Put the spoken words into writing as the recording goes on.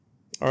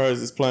All right,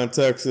 this is Plant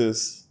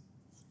Texas.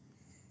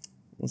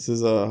 This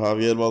is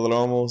Javier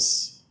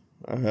Valderramos.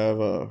 I have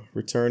a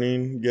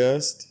returning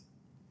guest,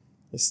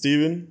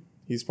 Steven.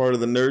 He's part of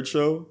the Nerd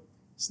Show.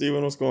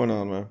 Steven, what's going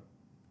on, man?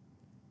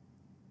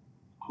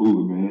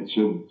 Cool, man.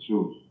 Chill.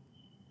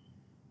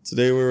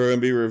 Today we're going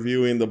to be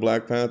reviewing the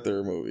Black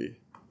Panther movie,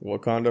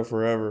 Wakanda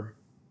Forever.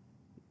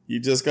 You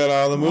just got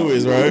out of the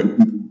movies, right?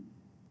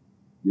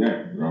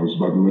 Yeah, I was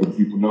about to let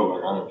people know,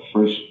 like, I'm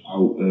fresh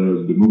out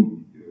of the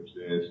movie, you know what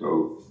I'm saying?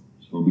 So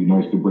it's going to be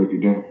nice to break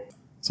it down.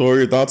 So what are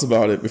your thoughts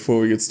about it before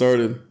we get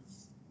started?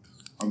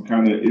 I'm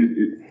kind of,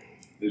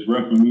 it's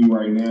rough for me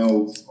right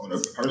now on a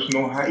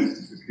personal height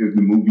because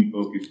the movie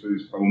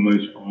focuses so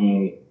much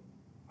on,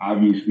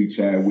 obviously,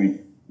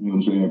 Chadwick, you know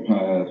what I'm saying,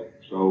 passed.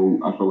 So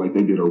I feel like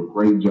they did a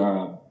great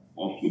job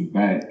off the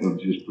bat of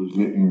just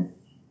presenting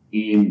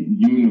in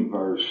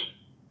universe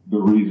the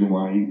reason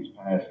why he was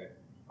passing.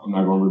 I'm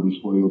not going to really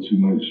spoil too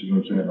much, you know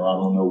what I'm saying? Or I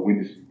don't know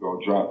when this is going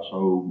to drop,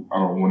 so I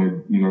don't want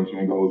to, you know what I'm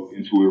saying, go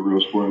into it real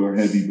spoiler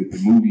heavy, but the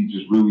movie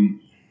just really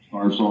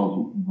starts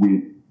off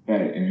with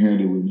that and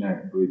handed with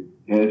that. But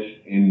death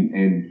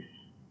and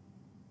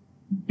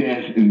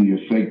the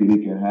effect that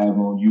it can have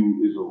on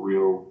you is a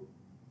real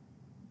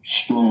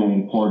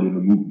strong part of the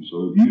movie.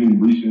 So if you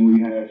didn't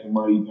recently have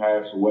somebody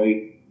pass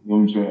away, you know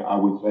what I'm saying, I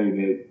would say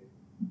that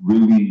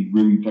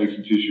really take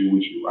some tissue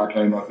with you. I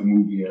came out the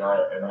movie and I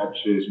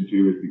shed some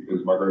tears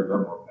because my great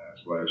grandma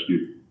passed last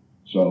year.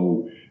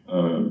 So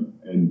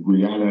and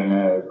Rihanna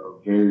has a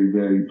very,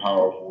 very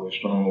powerful and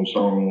strong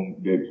song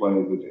that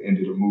plays at the end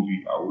of the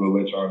movie. I will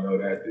let y'all know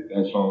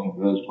that song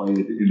does play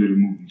at the end of the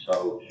movie.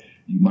 So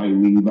you might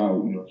leave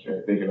out, you know what I'm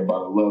saying, thinking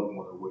about a loved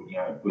one or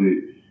whatnot.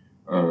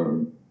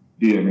 But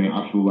yeah, man,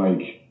 I feel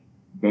like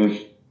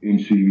best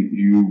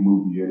MCU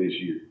movie of this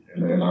year.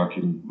 And I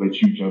can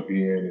let you jump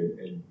in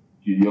and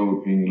get your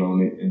opinion on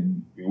it,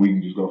 and we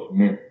can just go from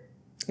there.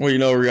 Well, you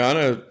know,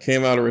 Rihanna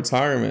came out of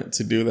retirement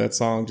to do that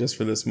song just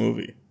for this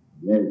movie.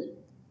 Yes.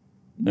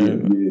 Yeah.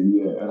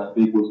 And I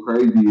think what's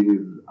crazy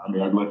is, I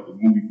mean, I left the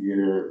movie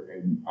theater,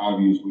 and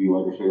obviously,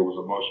 like I said, it was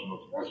emotional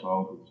for that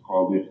song because it's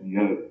called Lift Me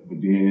Up. But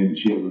then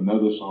she has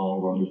another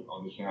song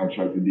on the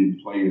soundtrack that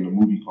didn't play in the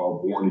movie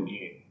called Born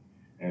Again.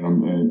 And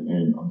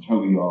I'm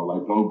telling y'all,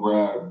 like, go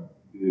grab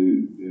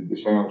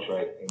the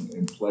soundtrack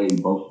and play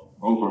both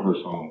of her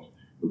songs.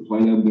 But play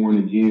that Born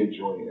Again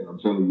joint, and I'm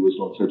telling you, it's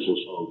going to touch your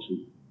soul,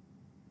 too.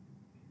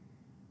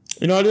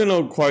 You know, I didn't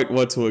know quite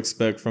what to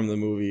expect from the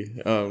movie.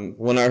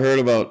 When I heard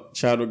about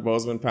Chadwick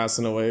Boseman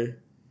passing away,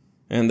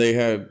 and they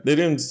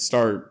didn't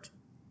start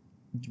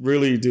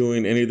really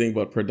doing anything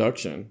but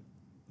production.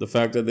 The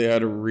fact that they had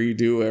to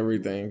redo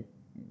everything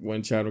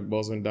when Chadwick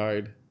Boseman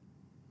died,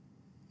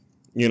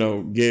 you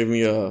know, gave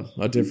me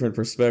a different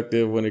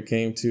perspective when it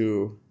came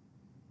to,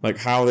 like,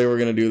 how they were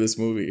going to do this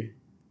movie.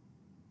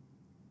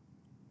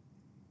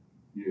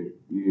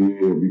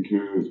 Yeah,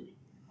 because,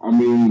 I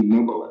mean,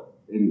 nobody,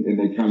 and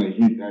they kind of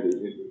hint at it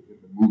in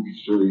the movie.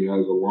 Shuri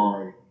has a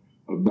line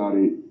about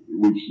it,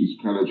 which is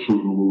kind of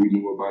true to what we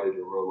knew about it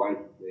in real life.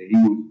 That he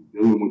was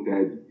dealing with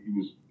that.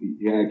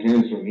 He had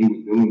cancer, and he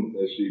was dealing with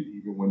that shit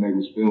even when they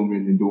was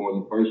filming and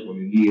doing the first one,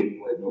 and he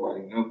hadn't let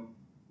nobody know.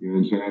 You know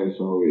what I'm saying?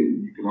 So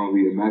you can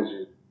only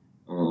imagine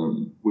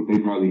what they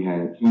probably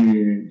had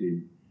planned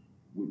and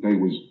what they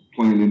was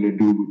planning to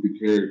do with the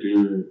character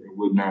and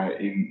whatnot.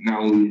 And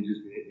not only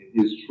just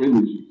his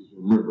trilogy, because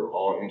remember,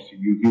 all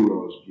MCU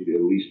heroes get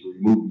at least 3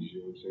 movies, you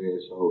know what I'm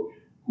saying? So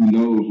who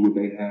knows what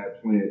they had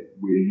planned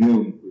with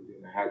him, but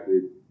then I have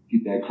to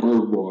get that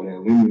curveball, that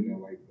lemon that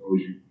like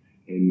throws you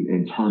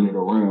and turn it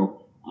around.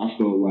 I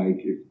feel like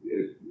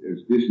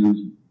if this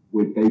is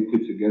what they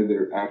put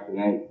together after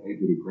that, they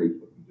did a great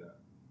fucking job.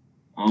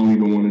 I don't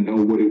even want to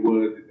know what it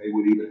was that they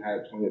would even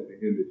have planned for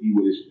him if he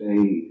would have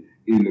stayed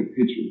in the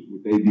picture.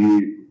 What they did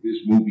with this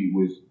movie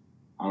was,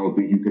 I don't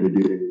think you could have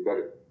did any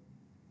better.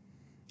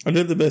 I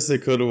did the best they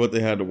could of what they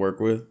had to work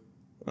with.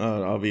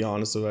 I'll be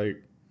honest with you.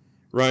 Like,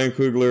 Ryan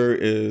Coogler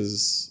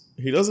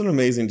he does an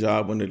amazing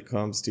job when it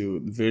comes to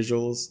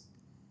visuals.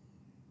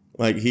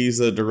 Like,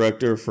 he's a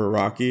director for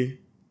Rocky,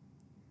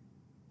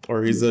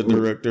 or he's a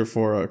director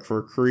for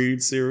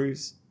Creed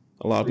series.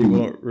 A lot of people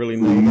don't really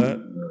know that.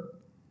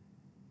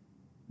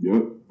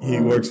 Yep.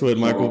 He works with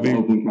Michael B.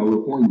 in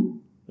California.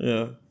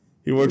 Yeah.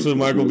 He works with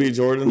Michael B.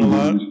 Jordan a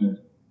lot.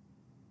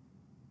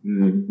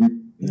 Mm-hmm.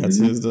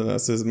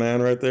 That's his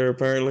man right there,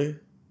 apparently.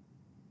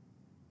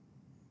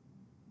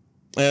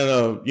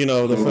 And you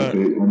know, the fact.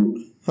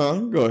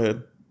 Go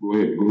ahead. Go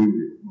ahead.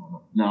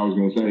 Now I was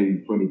gonna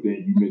say, funny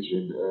thing you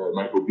mentioned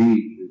Michael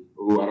B.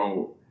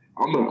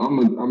 I'm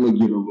gonna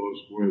get a little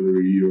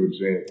spoiler. You know what I'm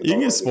saying? You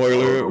can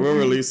spoiler it. We'll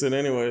release it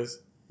anyways.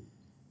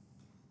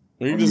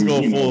 You can just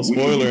go full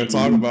spoiler and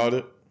talk about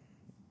it.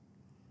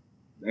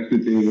 That's the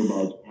thing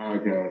about the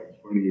podcast. It's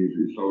funny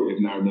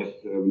it's not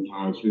necessarily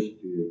time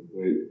sensitive,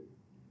 but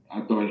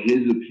I thought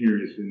his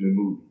appearance in the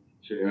movie,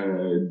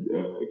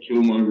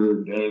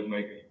 Killmonger does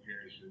make an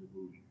appearance in the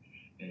movie,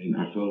 and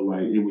I felt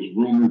like it was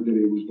rumored that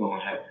it was going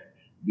to happen,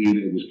 then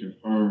it was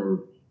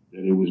confirmed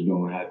that it was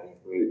going to happen.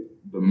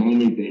 But the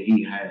moment that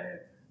he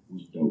had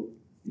was dope.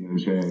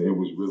 I'm saying? It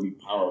was really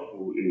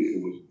powerful.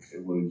 It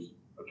was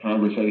a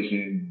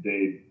conversation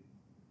that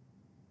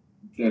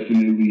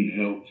definitely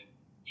helped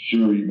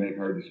Shuri make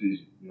her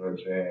decision. You know what I'm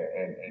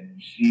saying? And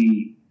you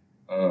see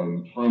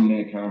from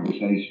that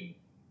conversation,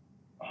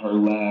 her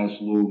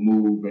last little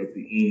move at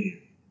the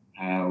end,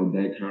 how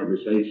that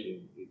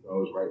conversation it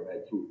goes right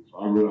back to it. So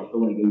I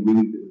feel like they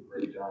really did a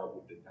great job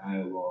with the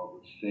dialogue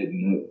of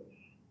setting up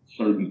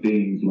certain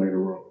things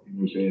later on. You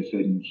know what I'm saying?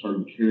 Setting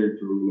certain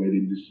character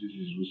related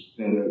decisions was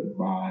set up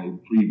by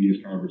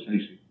previous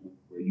conversations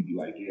where you'd be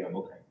like, yeah, I'm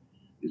okay.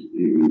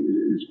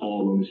 It's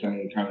all in the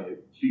same kind of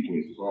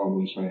sequence. It's all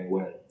in the same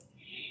way.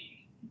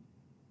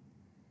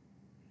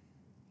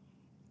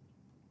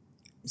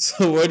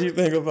 So what do you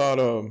think about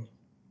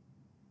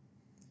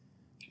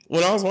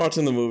when I was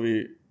watching the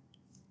movie,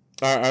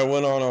 I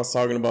went on, I was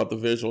talking about the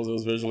visuals. It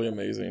was visually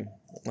amazing.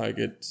 Like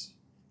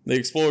they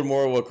explored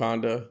more of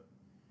Wakanda.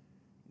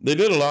 They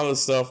did a lot of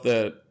stuff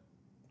that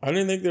I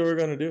didn't think they were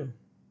gonna do.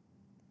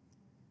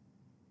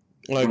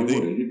 Like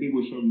you think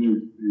was something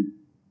new?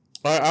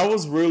 I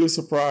was really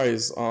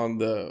surprised on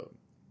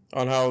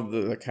how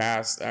the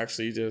cast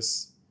actually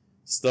just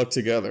stuck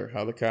together.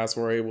 How the cast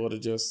were able to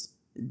just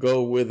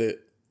go with it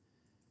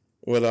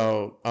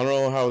without. I don't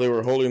know how they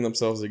were holding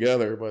themselves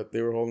together, but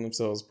they were holding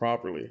themselves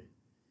properly.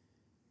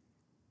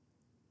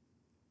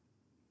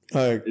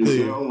 Like it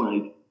sounds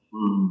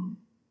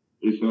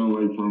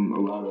like from a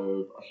lot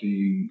of I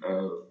seen.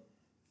 I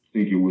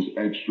think it was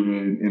Extra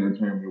and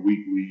Entertainment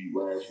Weekly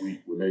last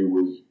week when they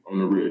was on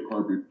the red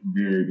carpet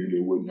premiered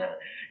and whatnot.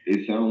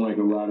 It sounded like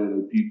a lot of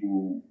the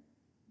people,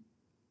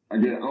 I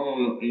guess, I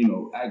don't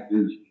know,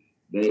 actors,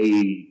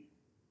 they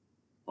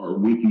are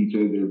with each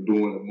other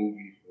doing a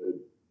movie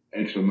for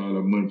X amount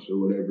of months or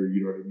whatever,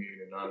 you know what I mean?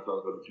 And 9 times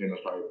out of 10,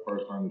 that's probably the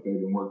first time that they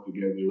didn't work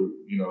together,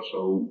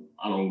 so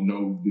I don't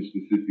know the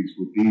specifics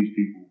with these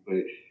people,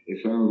 but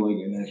it sounds like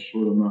in that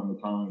short amount of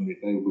time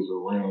that they was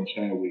around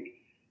Chadwick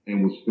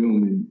and was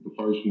filming the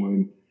first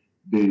one,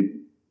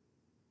 that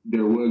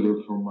there was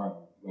a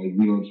camaraderie. Like,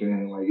 you know what I'm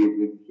saying? Like, it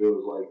really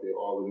feels like that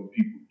all of the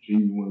people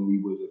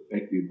genuinely was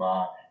affected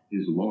by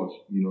his loss,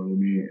 you know what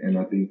I mean? And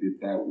I think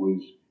that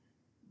was,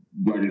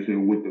 like I said,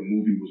 what the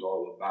movie was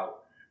all about.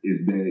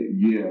 Is that,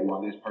 yeah,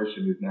 while this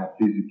person is not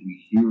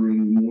physically here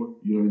anymore,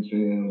 you know what I'm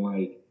saying?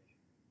 Like,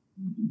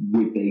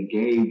 what they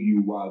gave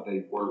you while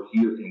they were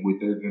here and what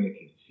they're going to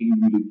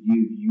continue to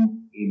give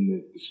you in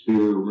the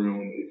spirit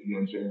realm, if you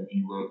know what I'm saying, if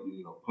you wrote,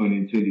 pun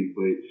intended,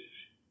 but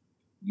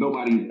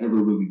nobody's ever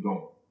really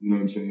gone. You know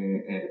what I'm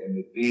saying? And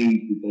the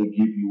things that they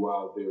give you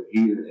while they're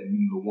here and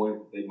then the ones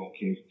that they're going to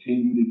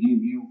continue to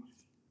give you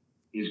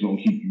is going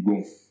to keep you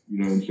going. You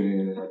know what I'm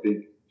saying? And I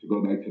think to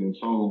go back to them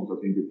songs,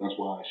 I think that's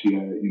why she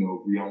had,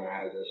 Rihanna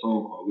has that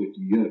song called Lift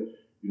Me Up.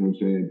 You know what I'm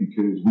saying?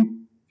 Because we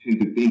tend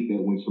to think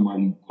that when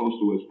somebody close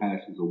to us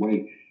passes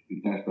away,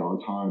 that's our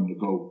time to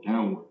go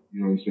downward.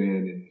 You know what I'm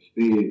saying? And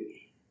instead,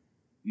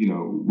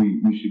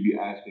 we should be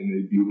asking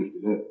to be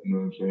lifted up. You know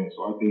what I'm saying?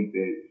 So I think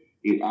that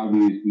it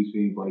obviously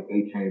seems like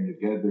they came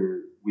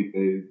together with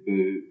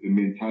the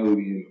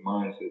mentality and the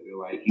mindset that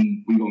like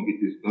we gonna get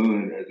this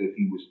done as if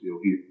he was still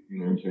here. You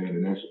know what I'm saying?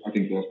 And I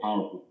think that's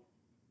powerful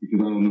because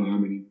I don't know how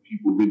many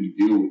people really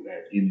deal with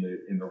that in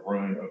the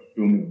run of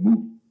filming a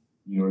movie.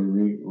 You know what I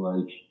mean?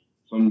 Like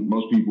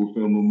most people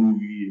film a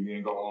movie and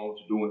then go on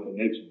to doing the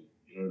next one.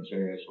 You know what I'm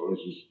saying? So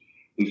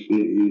it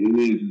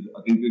is.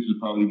 I think this is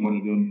probably one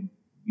of them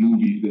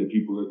movies that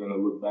people are gonna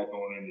look back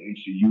on in the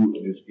MCU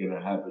and it's gonna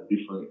have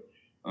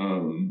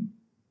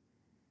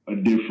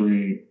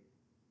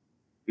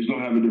it's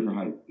gonna have a different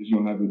hype. It's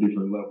gonna have a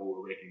different level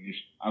of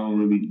recognition. I don't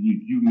really.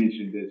 You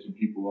mentioned that some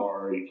people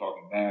are already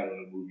talking bad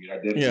on the movie. I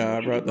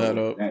brought that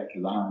up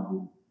because I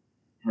haven't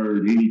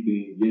heard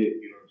anything yet.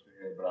 You know what I'm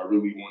saying? But I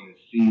really want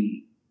to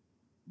see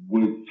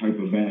what type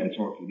of bad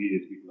talk it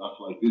is because I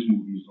feel like this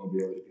movie is gonna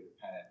be able to get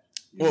a pass.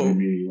 You know what I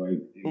mean? Like,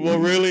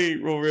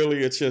 really,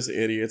 it's just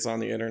idiots on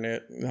the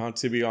internet.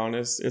 To be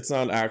honest, it's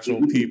not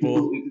actual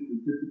people.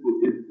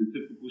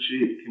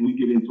 Shit, can we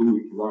get into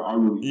it? Because I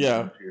really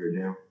want to tear it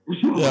down.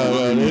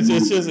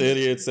 It's just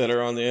idiots that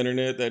are on the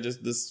internet that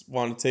just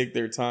want to take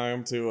their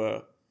time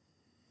to.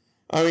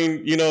 I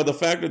mean, the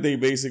fact that they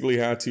basically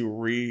had to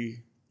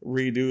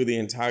redo the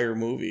entire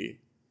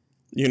movie,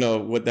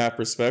 with that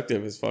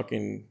perspective is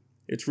fucking.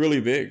 It's really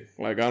big.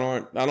 Like I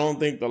don't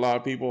think a lot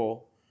of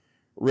people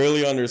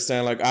really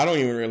understand. Like I don't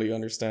even really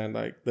understand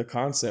like the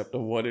concept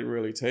of what it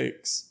really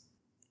takes.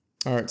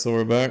 All right, so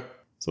we're back.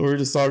 So we're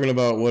just talking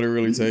about what it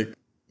really takes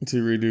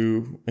to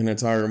redo an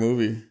entire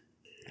movie.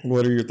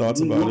 What are your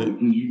thoughts about it?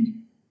 Because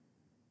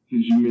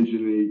you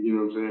mentioned it, you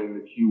know what I'm saying,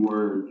 the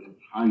keyword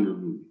entire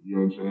movie. You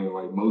know what I'm saying?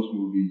 Like most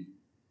movies,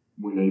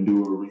 when they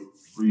do a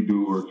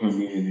redo or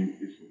come in,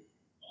 it's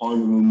a part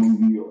of a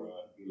movie or a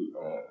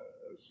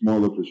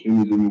smaller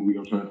percentage of the movie.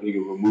 I'm trying to think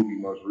of a movie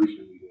most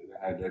recently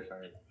that had that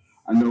same.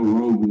 I know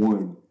Rogue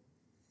One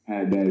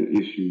had that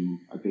issue.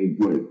 I think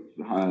the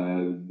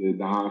Han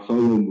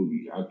Solo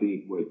movie. I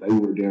think they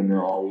were damn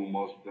near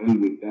almost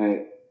done with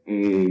that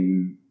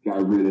and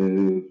got rid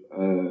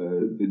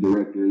of the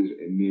directors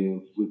and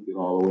then flipped it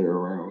all the way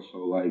around.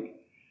 So like,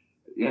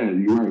 yeah,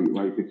 you're right.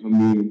 Like to come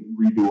in and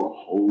redo a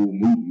whole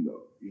movie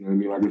though. You know what I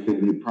mean? Like I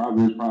said,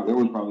 there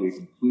was probably a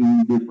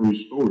completely different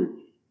story.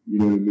 You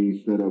know what I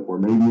mean? Set up, or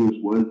maybe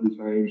it was the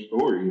same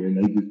story, and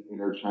they just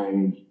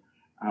interchanged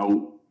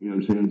out. You know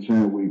what I'm saying?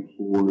 Chadwick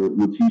for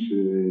Letitia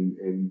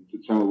and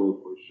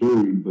T'Challa for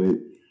Shuri, but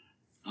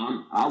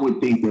I would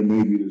think that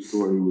maybe the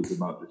story was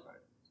about the same.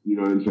 You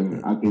know what I'm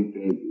saying? I think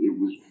that it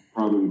was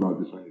probably about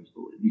the same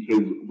story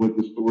because what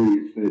the story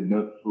is setting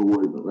up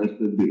for the rest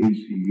of the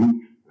MCU,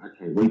 I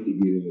can't wait to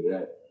get into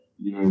that.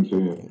 You know what I'm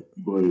saying?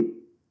 But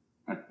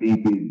I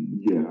think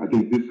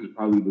this is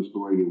probably the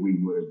story that we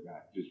would have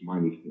got, just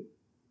minus it.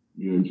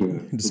 You know what I'm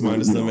saying? Just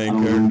minus the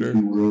main character.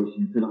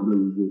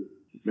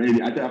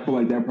 Maybe I feel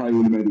like that probably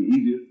would have made it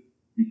easier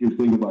because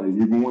think about it,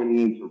 you're going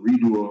in to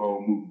redo a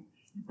whole movie.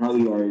 You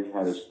probably already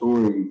had a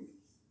story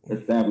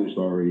established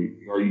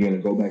already. Are you going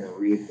to go back and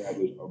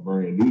reestablish a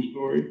brand new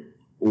story,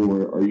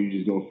 or are you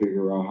just going to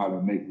figure out how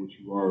to make what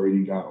you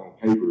already got on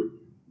paper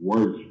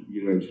work?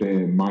 You know what I'm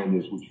saying?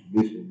 Minus what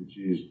you're missing, which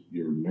is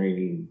your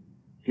main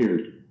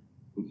character,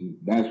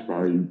 that's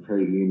probably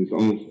crazy in its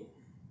own sense.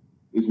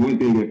 It's one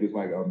thing if it's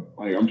like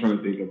I'm trying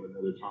to think of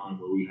another time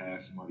where we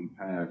had somebody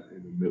pass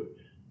in the middle.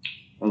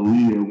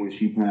 Aaliyah when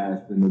she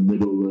passed in the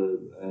middle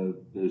of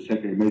the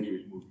second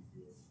Matrix movie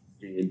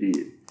being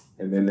dead.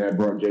 And then that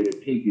brought Jada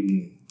Pinkett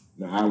in.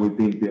 Now I would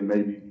think that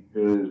maybe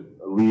because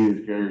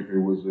Aaliyah's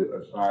character was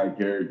a side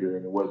character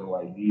and it wasn't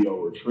like Neo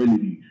or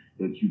Trinity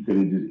that you could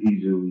have just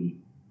easily,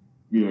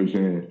 you know what I'm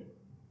saying,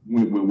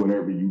 went with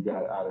whatever you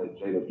got out of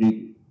Jada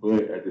Pinkett.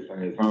 But at the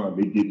same time,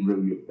 it didn't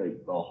really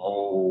affect the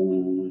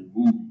whole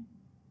movie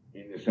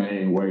in the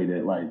same way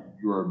that like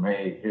your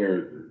main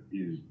character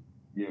is,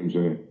 you know what I'm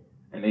saying?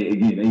 And they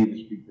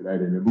even speak to that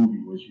in the movie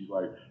where she's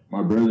like,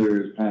 my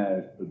brother is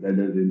passed, but that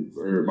doesn't,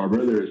 or my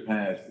brother is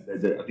passed,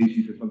 but that I think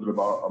she said something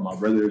about my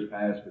brother is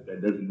passed, but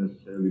that doesn't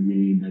necessarily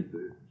mean that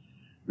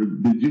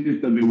the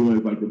gist of it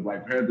was like the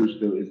Black Panther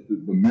still, it's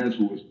the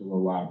mantle is still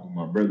alive, but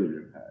my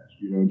brother is passed.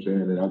 You know what I'm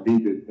saying? And I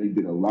think that they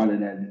did a lot of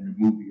that in the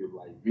movie of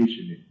like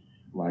mentioning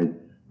like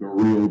the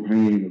real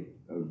pain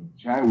of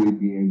Chadwick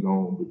being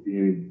gone, but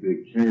then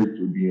the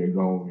character being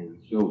gone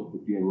in itself,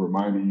 but then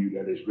reminding you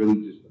that it's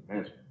really just a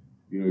mantle.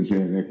 You know what I'm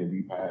saying? That can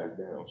be passed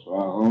down. So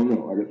I don't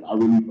know. I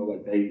really feel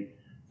like they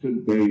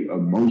took their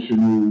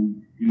emotional,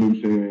 you know what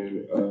I'm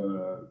saying,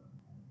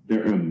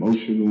 their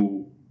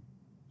emotional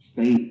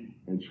state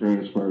and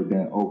transferred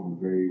that over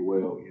very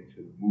well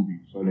into the movie.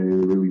 So that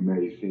it really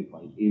made sense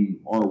like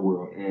in our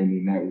world and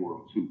in that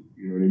world too.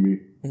 You know what I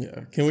mean?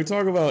 Yeah. Can we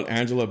talk about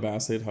Angela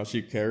Bassett, how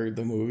she carried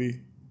the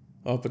movie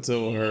up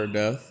until her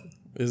death?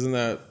 Isn't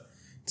that,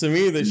 to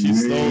me, that she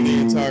stole the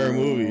entire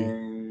movie?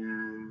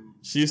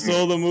 She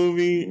stole the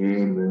movie.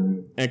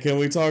 And can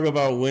we talk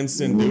about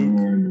Winston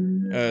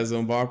Duke as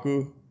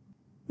M'Baku?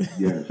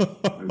 Yes.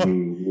 I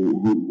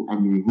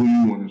mean, who do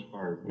you want to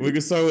start with? We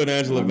can start with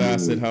Angela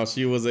Bassett, how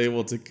she was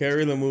able to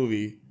carry the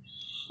movie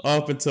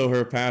up until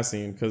her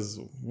passing,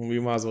 because we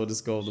might as well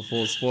just go the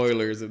full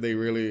spoilers if they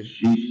really...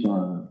 She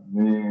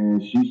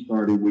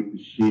started with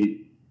the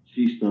shit.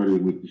 She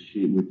started with the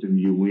shit with them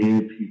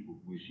UN people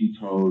when she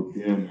told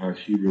them how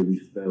she really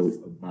felt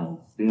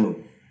about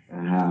them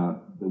and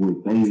how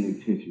what their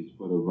intentions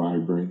for the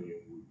vibranium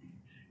would be.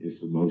 It's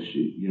some more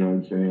shit, you know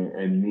what I'm saying?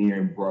 And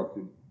then brought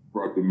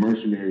the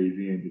mercenaries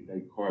in that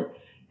they caught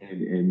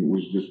and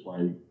was just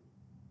like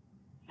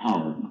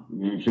power. You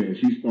know what I'm saying?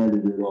 She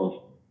started it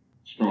off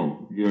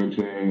strong. You know what I'm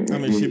saying? I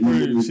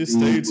mean, she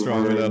stayed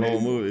strong in that whole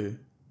movie.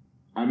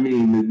 I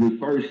mean, the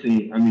first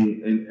scene, I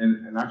mean,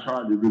 and I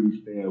tried to really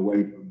stay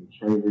away from the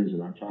trailers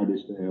and I tried to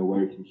stay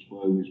away from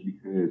spoilers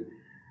because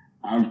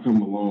I've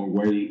come a long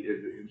way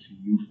as an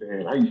MCU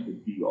fan. I used to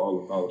be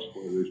all about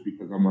spoilers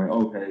because I'm like,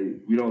 okay,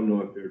 we don't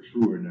know if they're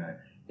true or not.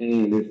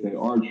 And if they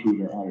are true,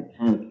 they're out of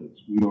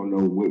context. We don't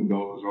know what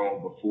goes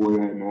on before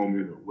that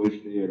moment or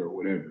what's said or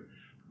whatever.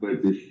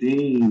 But the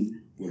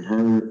scene with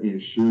her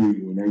and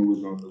Shuri when they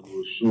was on the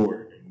little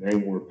shore and they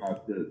were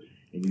popped up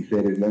and he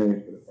said his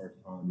name for the first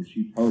time and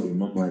she told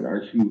him, I'm like,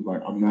 she was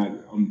like, I'm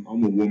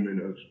a woman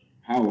of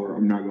power.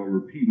 I'm not going to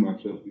repeat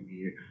myself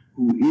again.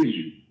 Who is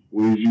you?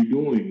 What is you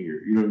doing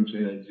here? You know what I'm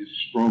saying? Just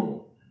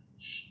strong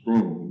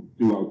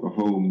throughout the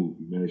whole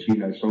movie, man. She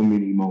had so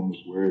many moments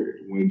where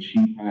when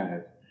she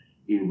passed,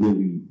 it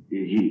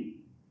hit.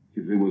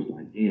 Because it was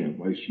like, damn,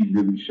 like she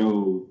really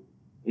showed.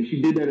 And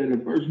she did that in the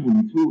first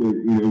movie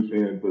too, you know what I'm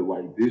saying? But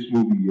like this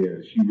movie,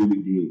 yeah, she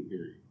really did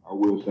carry it. I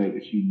will say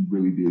that she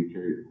really did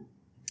carry it.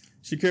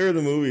 She carried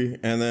the movie,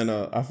 and then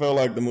I felt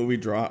like the movie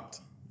dropped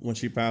when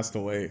she passed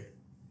away.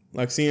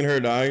 Like seeing her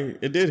die,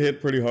 it did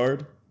hit pretty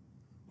hard.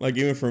 Like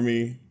even for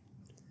me.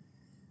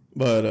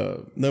 But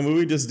the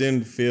movie just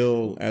didn't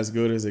feel as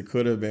good as it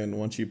could have been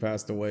once she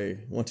passed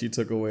away, once she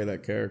took away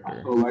that character.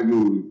 I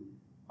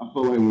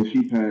felt like when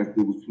she passed,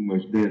 it was too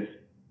much death.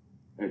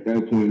 At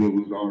that point, it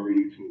was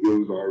already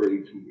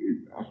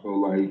too. I felt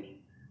like,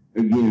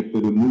 again,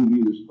 for the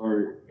movie to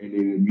start and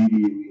then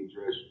immediately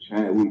address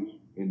Chadwick,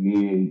 and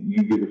then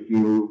you get a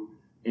funeral,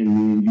 and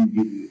then you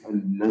get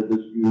another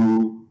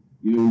funeral,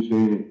 you know what I'm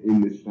saying,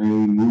 in the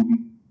same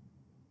movie,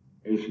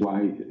 it's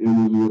like it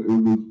was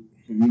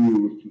to me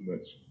it was too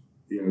much.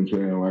 You know what I'm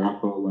saying? Like I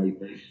felt like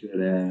they should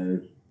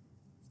have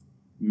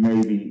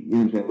maybe, you know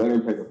what I'm saying, let her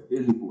take a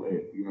physical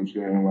hit, you know what I'm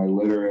saying? Like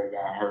let her have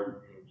got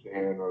hurt, you know what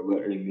I'm saying, or let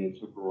her and then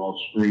took her off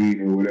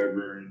screen or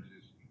whatever and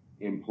just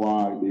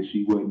implied that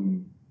she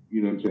wasn't,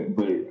 you know what I'm saying?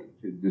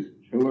 But to just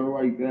kill her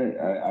like that,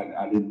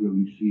 I didn't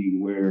really see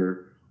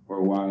where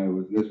or why it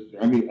was necessary.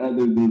 I mean,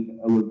 other than to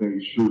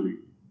elevate Shuri,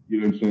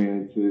 you know what I'm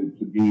saying,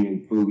 to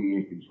being fully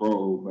in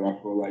control, but I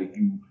feel like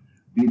you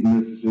didn't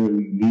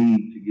necessarily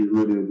need to get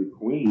rid of the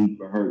queen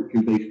for her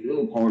because they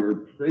still called her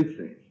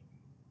princess.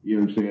 You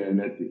know what I'm saying?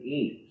 At the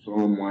end. So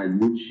I'm like,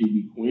 would she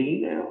be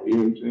queen now? You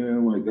know what I'm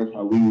saying? Like that's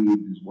how legally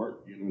this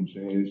work. You know what I'm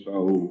saying?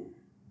 So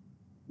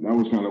that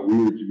was kind of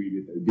weird to me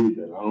that they did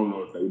that. I don't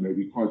know if they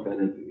maybe caught that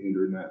at the end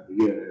or not. But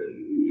yeah,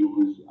 it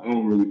was. I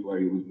don't really feel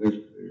like it was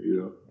necessary. You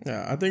know?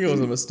 Yeah, I think it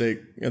was a mistake.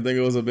 I think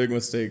it was a big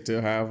mistake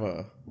to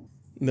have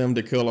them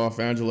to kill off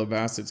Angela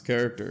Bassett's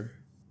character,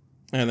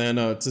 and then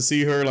to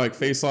see her like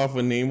face off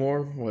with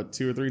Namor, what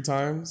 2 or 3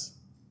 times.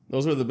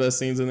 Those were the best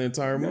scenes in the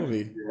entire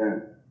movie. Yeah.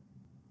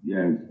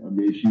 Yes, I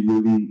mean she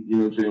really, you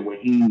know what I'm saying. When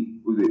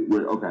he was it,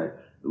 where okay,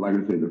 like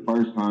I said, the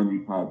first time he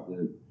popped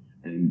up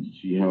and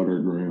she held her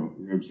ground,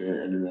 you know what I'm saying.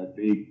 And then I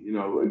think, you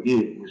know,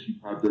 again when she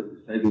popped up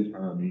the second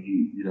time and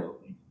he, you know,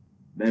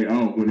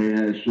 when they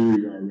had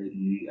Shuri already,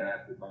 he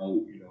asked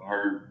about, you know,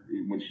 her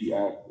when she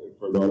asked if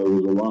her daughter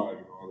was alive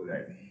and all of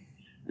that.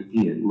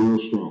 Again, real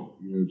strong,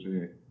 you know what I'm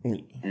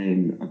saying.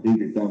 And I think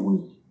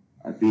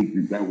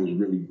that was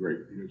really great,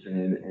 you know what I'm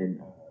saying.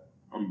 And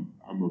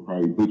I'm gonna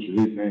probably butcher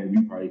his name.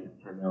 You probably can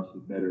pronounce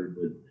it better,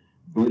 but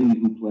Buddy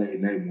who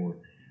played Namor,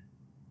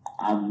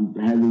 I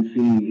haven't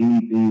seen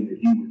anything that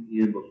he was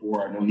in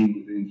before. I know he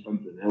was in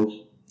something else.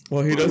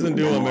 Well, he doesn't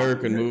do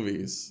American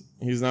movies.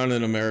 He's not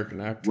an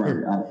American actor.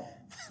 Right.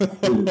 I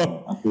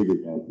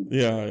figured that.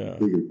 Yeah. I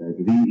figured that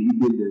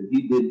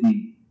because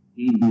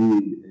he did,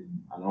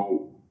 and I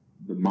don't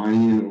the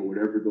Mayan or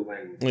whatever the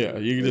language. Yeah,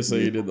 you can just say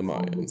he did the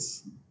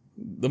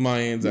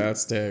Mayans,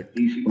 Aztec.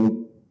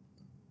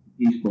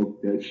 He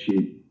spoke that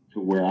shit to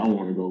where I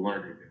want to go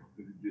learn it now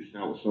because it just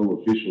sounds so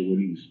official when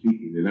he was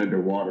speaking and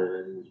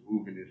underwater and he was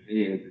moving his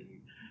hands. And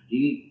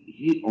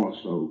he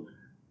also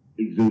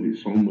exuded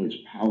so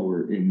much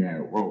power in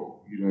that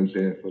role. You know what I'm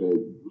saying? For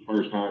the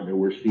first time that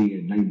we're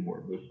seeing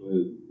Namor, but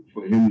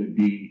for him to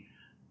be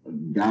a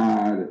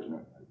god,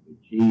 a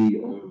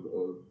king of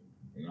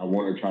and I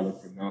want to try to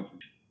pronounce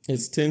it.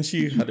 It's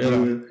Tenchi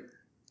Hadera.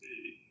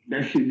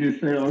 That shit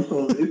just sounds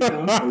so. It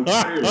sounds so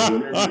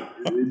fair.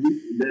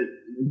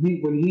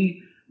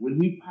 When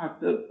he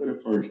popped up for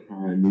the first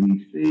time and he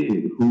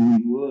said who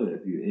he was,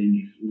 and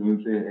you know what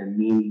I'm saying, and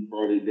then he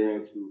brought it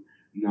down to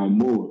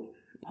Namor.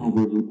 I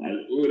was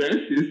like, oh, that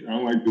shit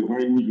sound like the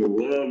language of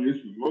love and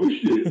some more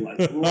shit. Like,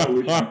 oh, I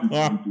wish I could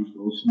come through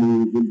so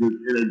smooth and just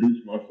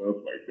introduce myself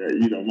like that.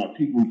 You know, my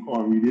people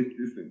call me this,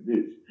 and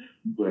this,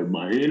 but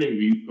my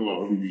enemies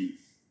call me,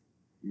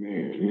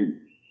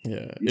 man.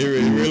 It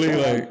really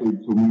like.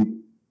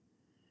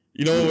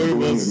 You know what it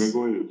was?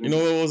 You know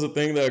what was the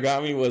thing that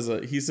got me was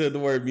he said the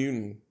word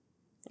mutant,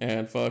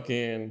 and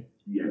fucking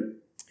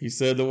he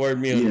said the word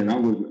mutant. Yeah, and I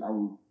was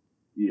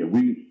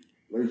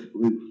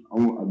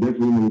I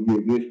definitely want to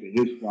give this to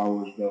his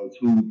flowers though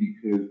too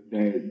because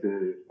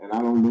and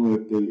I don't know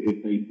if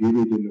they did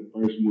it in the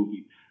first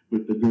movie,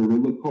 but the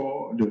gorilla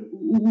call, the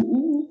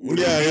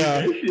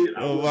that shit,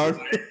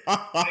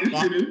 that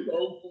shit is so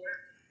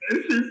that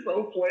shit's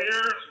so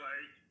player.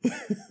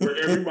 Where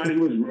everybody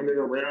was running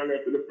around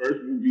after the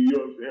first movie, you know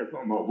what I'm saying?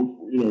 Talking about,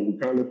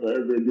 Wakanda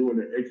Forever doing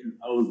the X's.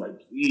 I was like,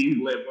 please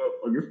let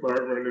motherfuckers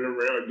start running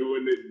around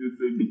doing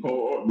the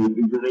call, the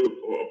gorilla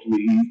call,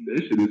 please.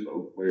 That shit is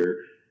so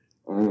clear.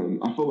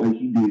 I feel like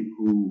he did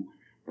cool.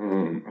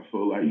 I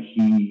feel like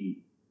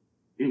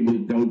it was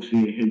dope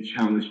seeing him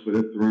challenge for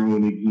the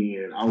throne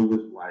again. I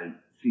was like,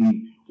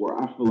 where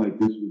I feel like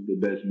this was the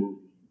best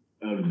movie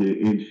of the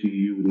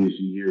MCU this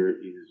year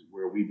is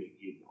where we've been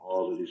getting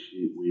all of this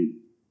shit with,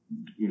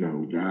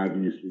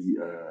 obviously,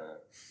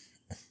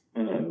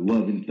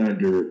 Love and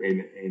Thunder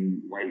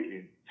and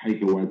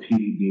Taika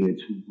Waititi being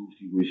too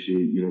goofy with shit,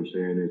 you know what I'm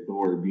saying, and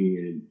Thor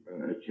being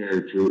a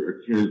caricature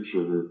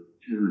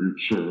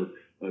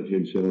of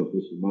himself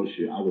and some more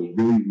shit. I was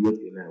really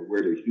looking at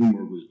where the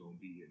humor was going to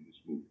be in this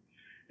movie.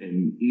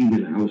 And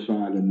even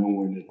outside of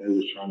knowing that they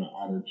was trying to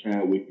honor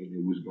Chadwick and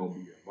it was going to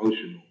be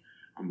emotional,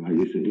 I'm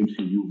like, it's an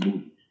MCU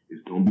movie.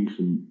 It's going to be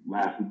some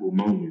laughable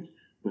moments.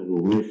 But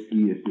let's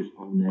see if it's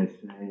on that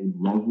same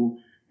level,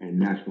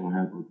 and that's going to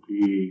have a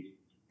big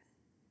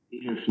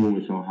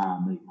influence on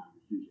how I make my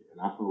decision.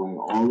 And I feel like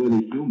all of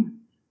the humor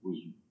was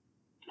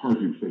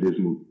perfect for this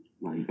movie.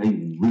 Like, they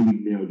really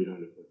nailed it on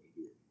the fucking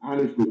head.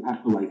 Honestly, I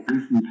feel like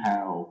this is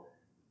how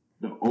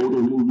the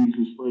older movies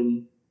was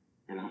funny,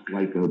 and I feel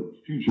like the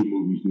future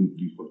movies need to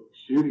be funny.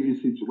 Serious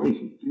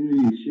situations,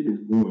 serious shit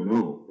is going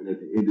on, but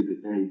at the end of the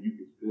day, you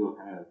can still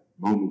have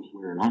moments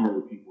where, and I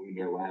heard people in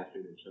there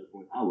laughing and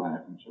chuckling. I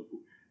laughed and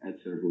chuckled at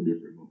several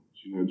different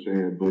moments. You know what I'm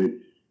saying?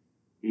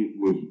 But it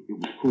was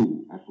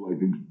cool. I feel like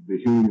the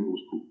humor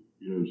was cool.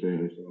 You know what I'm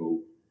saying?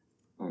 So,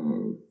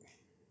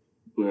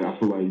 but I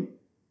feel like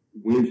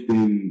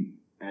Winston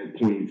at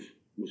points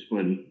was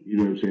funny. You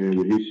know what I'm saying?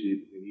 With his shit,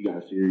 and he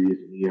got serious,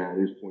 and he had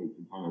his points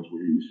and times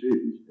where he was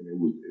serious, and it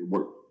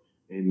worked.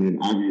 And then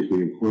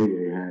obviously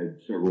Okoye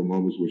had several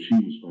moments where she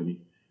was funny.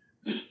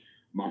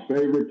 My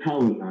favorite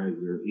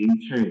colonizer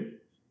in chains.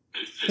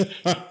 You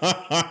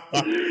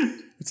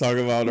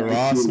talking about the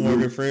Ross,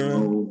 Morgan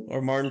Freeman,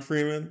 or Martin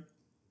Freeman?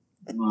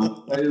 My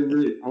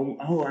favorite.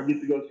 I get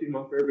to go see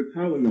my favorite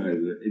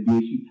colonizer, and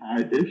then she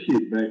tied that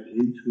shit back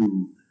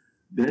into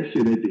that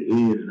shit at the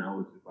end, and I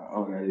was just like,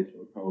 oh, that is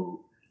so cold.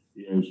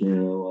 You know what I'm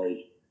saying?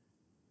 Like,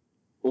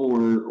 or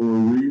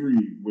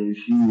Riri when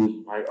she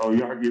was like, oh,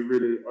 y'all get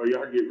rid of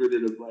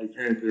the Black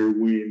Panther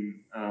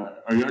when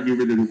y'all get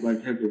rid of the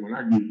Black Panther when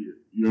I get here.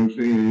 You know what I'm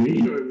saying?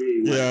 You know what I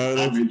mean? Like, Yeah,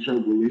 I'm in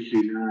trouble with this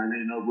shit now. And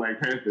ain't no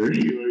Black Panther.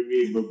 You know what I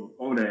mean? But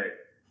before that,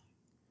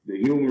 the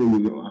humor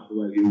was on. I feel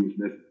like it was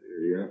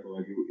necessary. I feel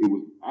like it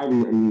was. I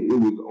mean,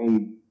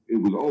 it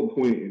was on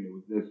point and it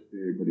was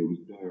necessary, but it was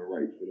done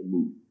right for the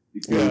movie.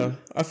 Yeah,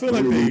 I feel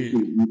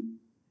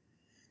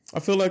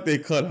like they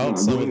cut out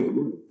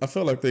some. I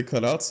feel like they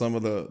cut out some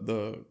of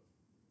the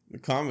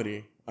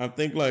comedy. I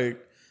feel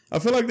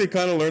like they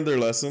kind of learned their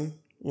lesson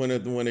when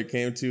it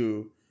came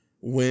to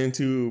when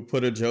to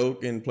put a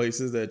joke in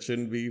places that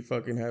shouldn't be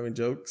fucking having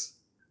jokes.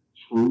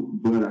 True,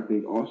 but I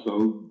think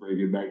also bring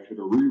it back to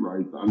the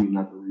rewrites. I mean,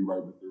 not the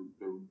rewrite, but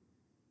the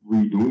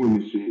redoing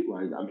the shit.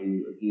 Like, I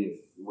mean, again,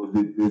 was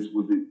it this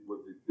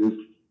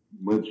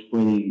much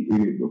funny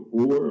in it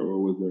before, or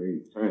was there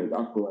any change?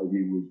 I feel like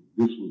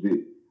this was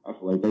it. I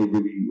feel like they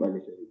really, like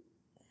I said,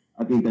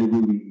 I think they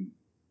really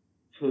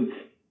took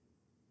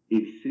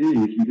it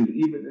serious because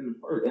even in the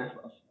first,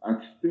 I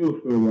still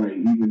feel like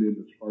even in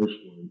the first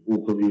one,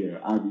 well, yeah,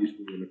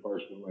 obviously in the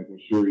first one, like when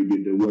Shuri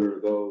did the "What are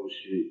those"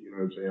 shit, you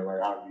know what I'm saying?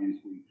 Like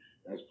obviously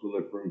that's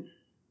pulling from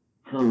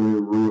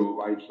current real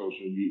life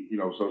social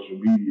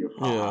media,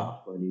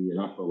 funny, and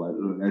I feel like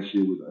that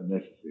shit was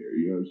unnecessary.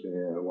 You know what I'm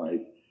saying?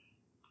 Like,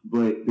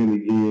 but then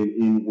again,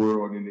 in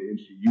world in the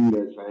MCU,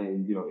 that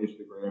same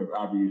Instagram,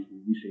 obviously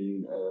we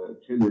seen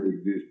Tinder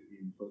exist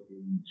in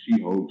fucking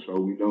She-Hulk, so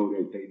we know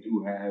that they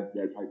do have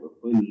that type of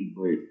funny.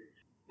 But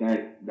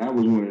that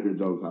was one of the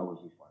jokes I was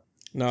just like,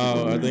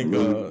 no, I think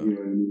really, you know what I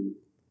mean?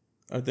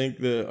 I think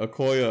the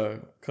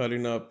Okoye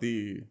cutting up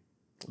the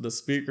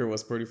speaker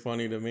was pretty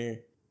funny to me.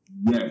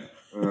 Yes,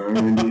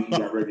 and then she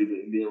got ready to,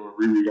 and then when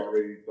Riri got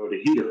ready to throw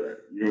the heater at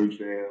her, you know what I'm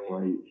saying?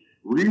 Like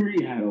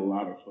Riri had a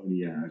lot of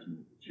funny ass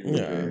moments. You know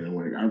what I'm saying?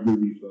 Like I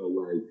really felt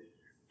like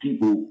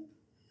people,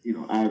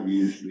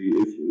 obviously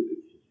it's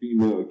a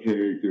female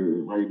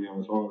character right now.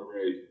 It's all the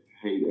rage.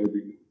 Hate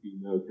every new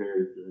female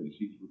character, and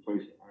she's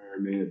replacing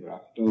Iron Man. But I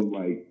felt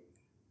like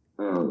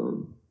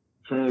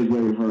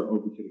translating her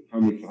over to the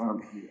comics,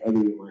 other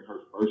than like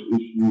her first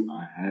issue,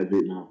 I have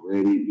it not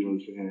read it. You know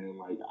what I'm saying?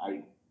 Like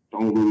I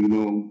don't really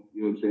know.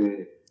 You know what I'm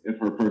saying? If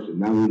her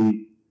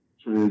personality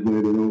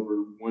translated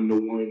over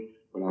 1-to-1,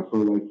 but I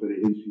feel like for the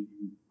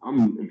MCU,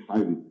 I'm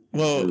excited.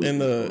 Well, in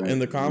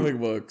the comic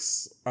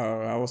books,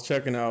 I was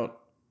checking out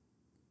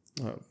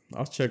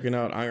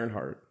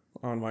Ironheart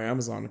on my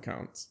Amazon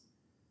accounts,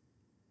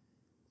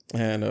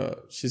 and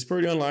she's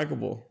pretty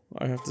unlikable.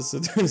 I have to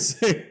sit there and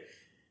say,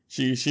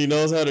 she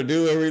knows how to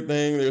do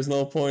everything. There's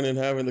no point in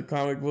having the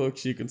comic book.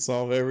 She can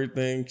solve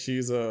everything.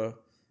 She's a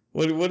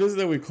what is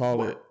that we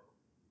call it?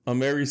 A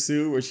Mary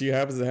Sue, where she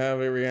happens to have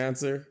every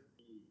answer.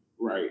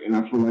 Right, and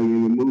I feel like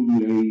in the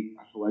movie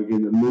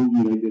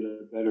they did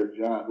a better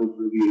job of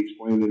really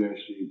explaining that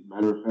shit.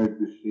 Matter of fact,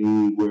 the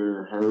scene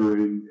where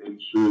her and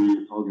Shirley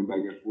are talking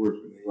back and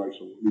forth, and they like,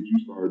 so when did you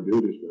start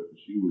building stuff? And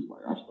she was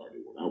like, I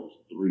started when I was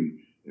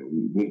 3, and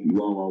we went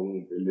through all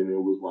womp, and then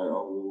it was like,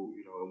 oh, well,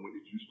 and when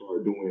did you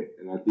start doing it?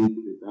 And I think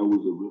that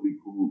was a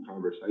really cool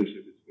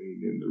conversation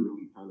between them to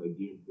really kind of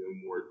give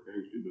them more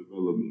character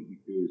development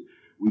because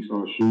we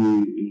saw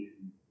Shirley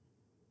in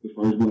the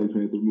first Black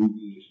Panther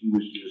movie, and she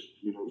was just,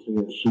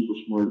 super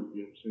smart,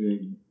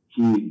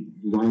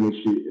 kid designing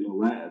shit in a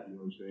lab, you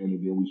know what I'm saying?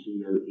 And then we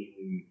seen her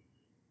in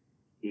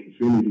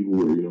Infinity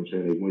War, you know what I'm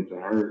saying? They went to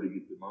her to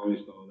get the Mind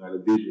Stone out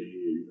of Vision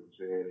Head, you know what I'm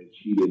saying? And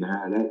she didn't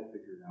have that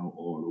figured out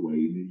all the way.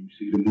 And then you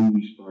see the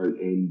movie start,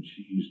 and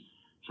she's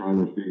trying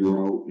to figure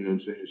out, you know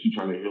what I'm saying? She's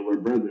trying to heal her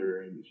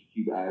brother, and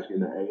she keep asking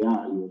the AI, you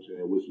know what I'm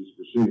saying? What's his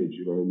percentage,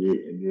 you know what I mean?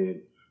 And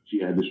then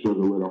she had to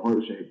struggle with a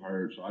heart-shaped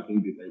heart. So I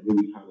think that they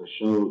really kind of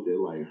showed that,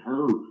 like,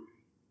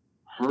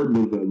 her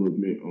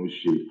development on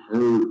shit,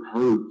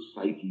 her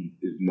psyche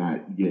is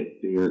not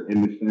yet there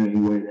in the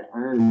same way that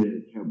Iron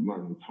Man kept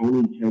learning.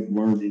 Tony kept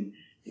learning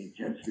and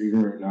kept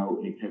figuring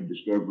out and kept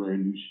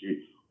discovering new shit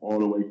all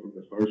the way from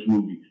the first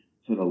movie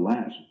to the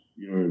last one.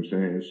 You know what I'm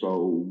saying?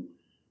 So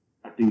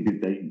I think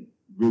that they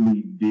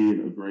really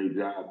did a great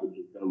job of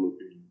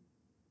developing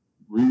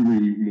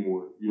Riri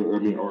more,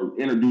 or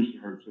introducing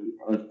her to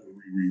us to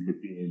Riri,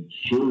 but then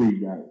Shuri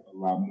got a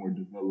lot more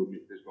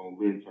development that's going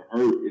to lend to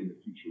her in the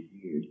future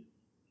being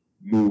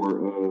more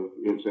of,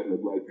 the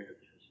Black Panther.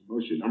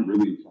 promotion. I'm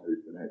really excited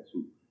for that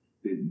too.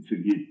 To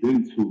get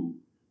them two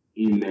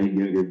in that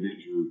Young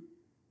Avenger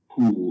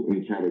pool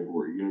and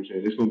category. You know what I'm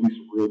saying? There's gonna be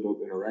some real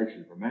dope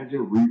interactions.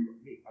 Imagine when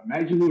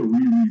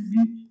Riri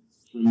meets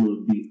some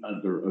of the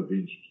other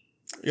Avengers.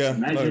 Yeah.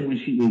 Imagine when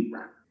she meets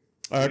Rock.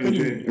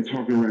 A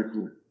talking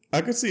raccoon.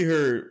 I could see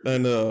her,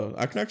 and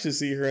I can actually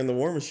see her in the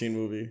War Machine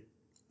movie.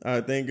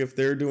 I think if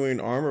they're doing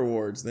Armor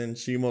Wars, then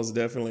she most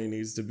definitely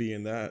needs to be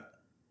in that.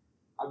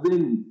 I've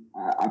been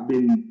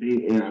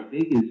thinking, and I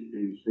think it's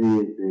been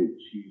said that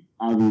she's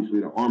obviously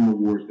the Armor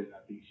Wars that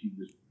I think she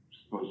was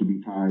supposed to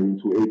be tied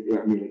into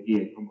it. I mean,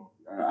 again, come on.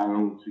 I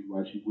don't see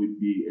why she wouldn't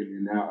be.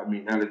 And then now, I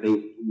mean, now that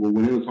when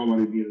they were talking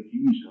about it being a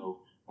TV show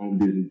on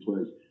Disney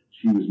Plus,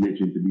 she was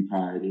mentioned to be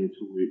tied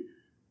into it.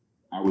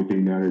 I would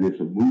think now that it's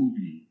a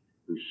movie,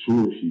 for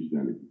sure she's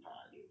got to be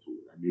tied into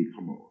it. I mean,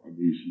 come on. I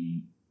mean,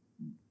 she,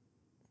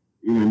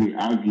 you know what I mean?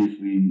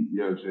 Obviously, you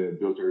know what I'm saying,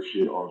 built her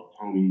shit off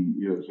Tony,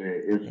 you know what I'm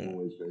saying,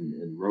 influence,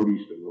 and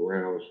Rhodey's still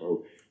around,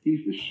 so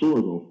he's for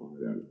sure going to find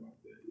out about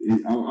that.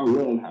 I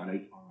love how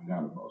they find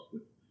out about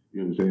stuff.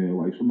 You know what I'm saying?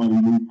 Like, somebody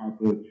new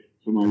pop up,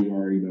 somebody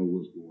already know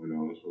what's going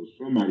on, so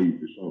somebody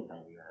for sure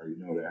probably already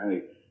know that,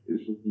 hey,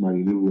 it's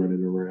somebody new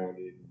running around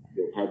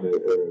and pop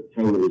the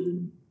colors,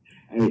 and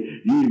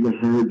hey, you even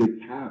heard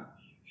the cop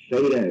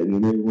say that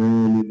when they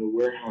ran in the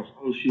warehouse.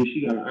 Oh shit,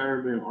 she got an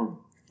Iron Man armor.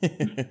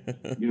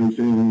 You know what I'm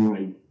saying?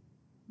 Like,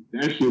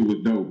 that shit was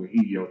dope when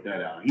he yelled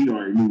that out. He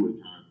already knew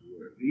what time it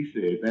was. He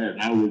said that.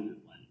 That was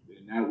just like,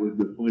 and that was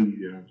the funny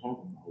that I'm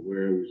talking about,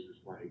 where it was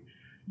just like,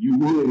 you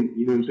would,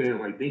 you know what I'm saying?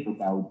 Like, think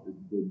about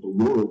the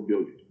world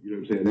building. You know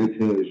what I'm saying? That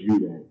tells you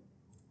that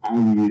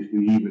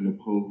obviously even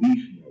the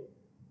police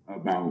know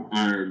about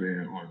Iron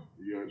Man armor.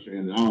 You know what I'm saying?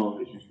 And I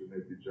always used to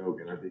make the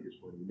joke, and I think it's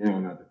funny now,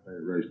 not the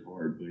fat race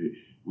part, but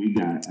we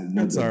got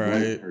another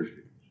black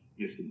person.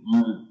 It's the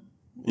armor.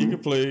 You can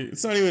play.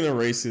 It's not even a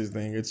racist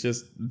thing. It's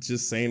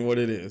just saying what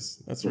it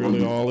is. That's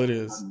really all it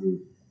is.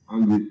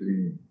 I'm just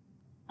saying.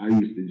 I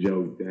used to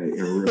joke that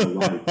in real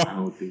life, I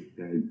don't think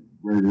that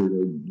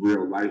regular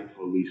real life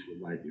police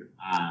would like if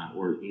I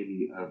or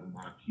any of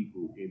my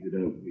people ended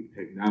up with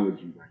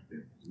technology like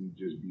that. We'd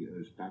just be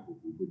unstoppable.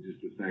 But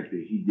just the fact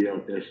that he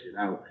yelled that shit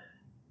out,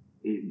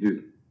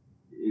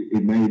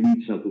 it made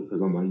me chuckle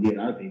because I'm like,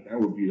 yeah, I think that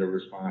would be the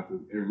response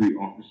of every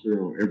officer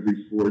or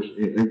every force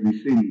in every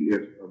city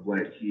if a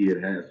black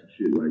kid had some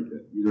shit like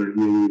that. You know what I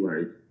mean?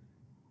 Like,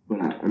 but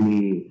I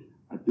mean,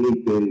 I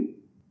think that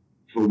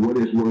for what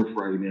it's worth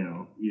right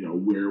now, you know,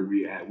 where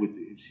we at with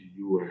the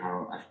MCU and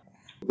how I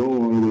go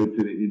all the way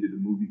to the end of the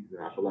movie because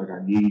I feel like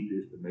I need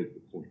this to make the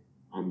point.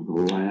 I'm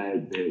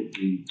glad that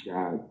we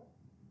got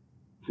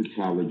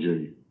T'Challa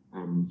Jr.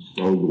 I'm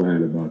so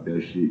glad about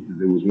that shit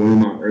because it was one of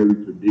my early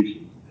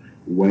predictions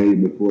way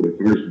before the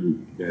first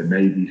movie that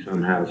maybe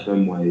somehow,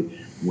 some way,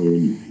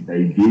 when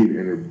they did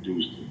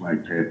introduce the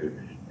Black Panther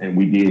and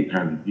we did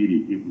kind of get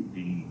it, it would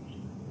be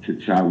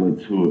T'Challa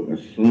to a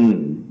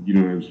son, you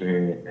know what I'm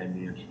saying? And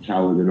then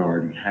T'Challa had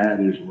already had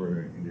his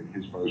run, and then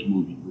his first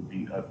movie would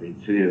be up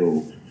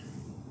until,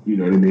 you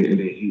know what I mean? And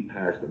then he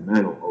passed the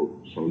mantle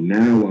over. So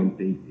now I'm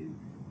thinking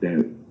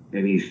that,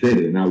 and he said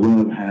it, and I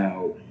love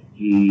how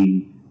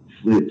he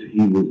flipped.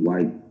 He was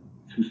like,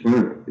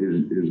 Toussaint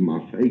is my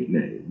fake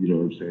name, you know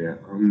what I'm saying?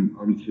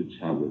 I'm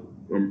T'Challa.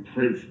 I'm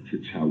Prince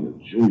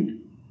T'Challa Jr.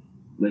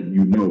 Letting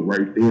you know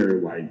right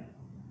there, like,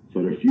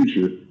 for the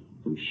future,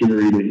 from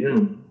Shuri to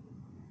him,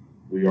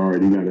 we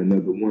already got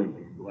another one.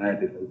 I'm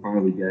glad that they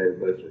finally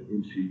gave us an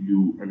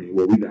MCU. I mean,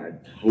 well, we got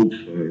Hope's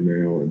son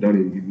now, and don't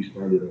even get me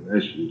started on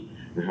that shit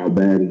and how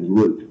bad he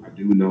looked. I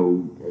do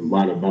know a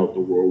lot about the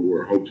World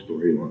War Hope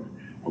storyline.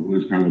 I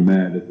was kind of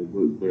mad at the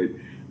book, but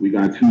we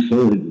got two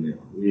sons now.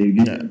 We ain't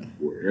getting that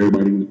before.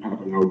 Everybody was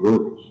popping out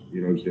girls,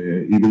 you know what I'm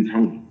saying? Even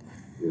Tony,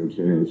 you know what I'm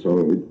saying? So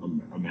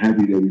I'm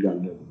happy that we got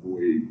another boy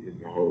in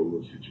the whole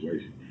little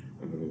situation.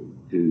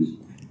 Because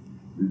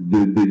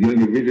the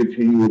Young Avenger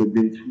team would have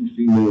been too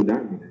female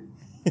dominated.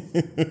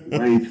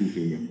 Way too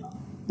female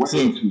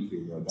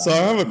dominated. So I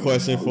have a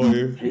question for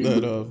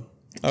you.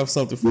 I have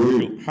something for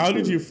you. How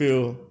did you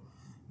feel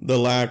the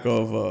lack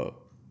of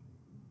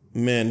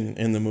men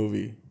in the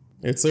movie?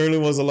 It certainly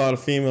was a lot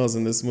of females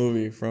in this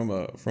movie from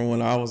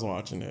when I was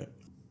watching it,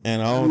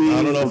 and I don't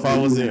know if I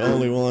was the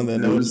only one that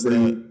noticed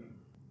that.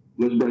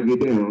 Let's break it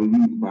down.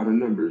 You by the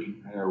numbers.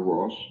 You had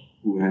Ross,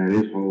 who had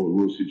his whole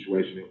little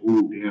situation.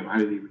 Oh damn! I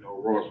didn't even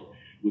know Ross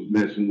was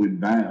messing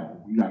with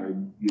Val. We gotta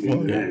get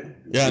into that.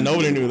 Yeah,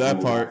 nobody knew that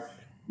part.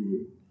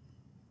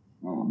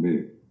 Oh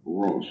man,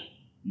 Ross.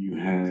 You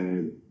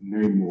had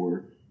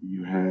Namor.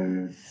 You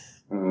had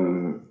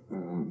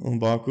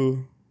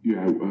M'Baku. You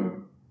had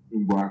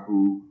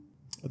M'Baku.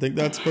 I think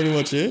that's pretty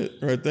much it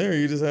right there.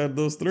 You just had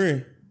those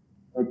three.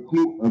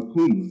 Akuma,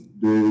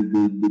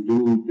 the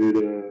dude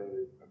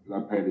that I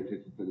paid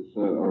attention to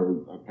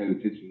I paid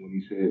attention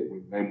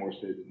when Namor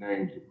said the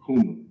names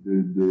Akuma,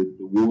 the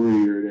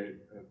warrior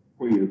that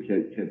Koya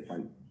kept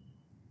fighting.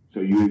 So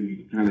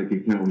you kind of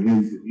can count him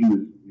because he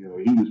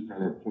was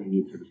kind of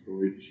poignant to the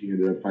story because she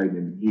ended up fighting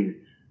him again.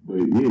 But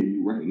yeah,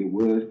 you're right. It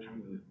was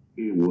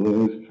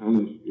kind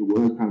of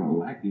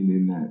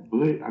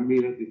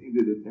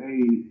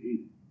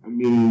I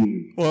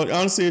mean, Well,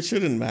 honestly, it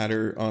shouldn't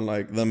matter on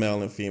like the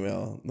male and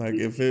female. Like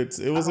if it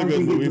was a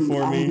good movie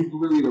for I don't me. think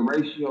really the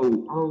ratio.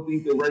 I don't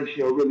think the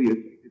ratio really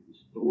affected the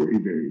story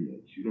very much.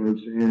 You know what I'm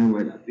saying?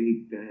 Like I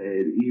think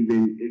that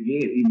even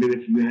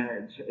if you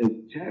had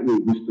if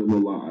Chadwick was still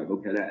alive,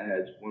 okay, that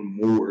adds one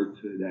more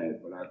to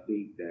that. But I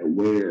think that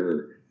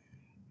where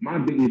my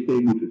biggest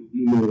thing with the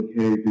female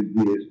characters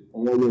is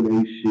all of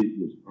their shit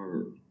was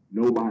earned.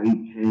 Nobody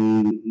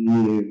came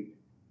in.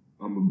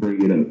 I'm gonna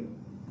bring it up.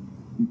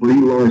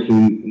 Brie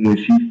Larson, when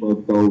she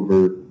fucked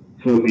over,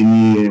 coming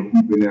in,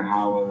 whooping and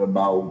howling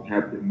about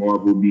Captain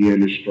Marvel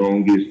being the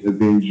strongest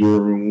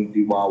Avenger and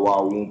whoopty wah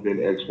wah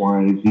whooping X, Y,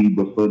 and Z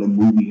before the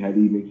movie had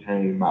even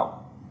came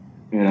out.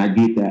 And I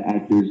get that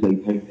actors, they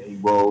take their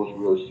roles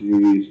real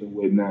serious and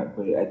whatnot,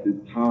 but at the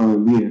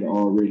time, we had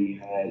already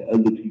had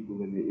other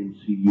people in the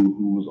MCU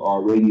who was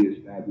already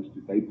established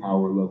that their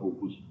power level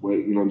was what,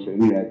 you know what I'm saying?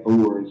 We had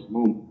Thor and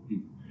some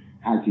people.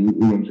 How can you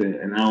know what I'm saying?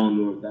 And I don't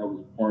know if that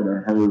was part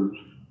of her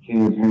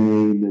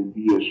campaign to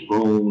be a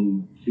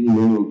strong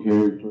female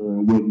character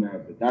and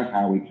whatnot, but that's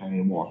how it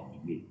came off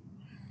to me.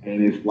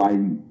 And it's like,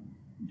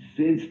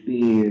 since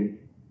then,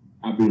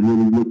 I've been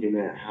really looking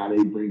at how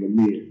they bring them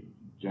in.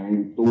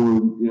 Jane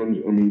Thor,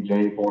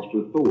 Jane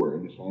Foster Thor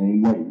in the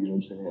same way, you know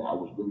what I'm saying? I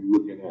was really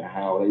looking at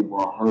how they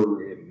brought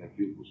her in and if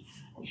it was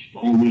a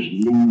strongest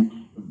new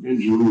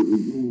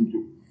Avenger.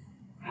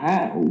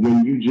 How?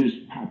 When you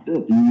just popped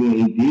up and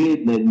you ain't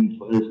did nothing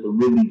for us to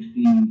really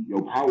see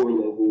your power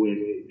level and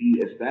it be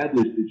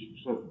established that you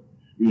something.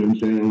 You know what I'm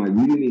saying? Like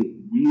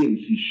we didn't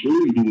see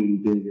Shuri do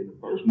anything in the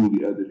first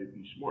movie other than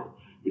be smart.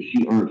 But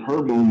she earned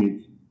her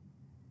moments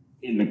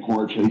in the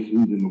car chases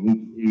and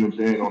the you know what I'm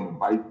saying, on the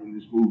bike in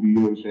this movie, you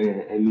know what I'm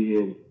saying? And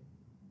then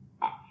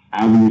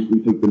I obviously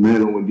took the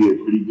mantle and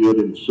did pretty good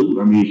in the suit.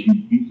 I mean,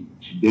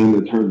 she damn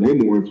near turned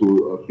Namor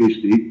into a fish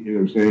stick, you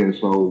know what I'm saying?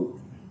 So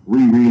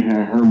Riri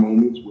had her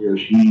moments where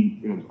she,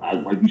 you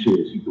know, like you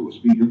said, she threw a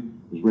speaker,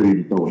 was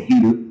ready to throw a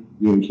heater, you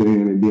know what I'm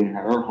saying? And then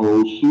had her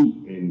whole suit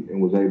and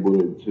was able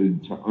to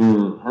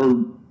earn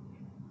her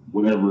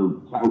whatever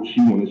clout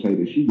she want to say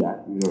that she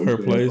got, you know what Her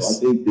I'm saying? place. So I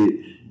think that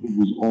it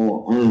was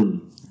all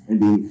earned.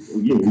 And then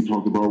again, we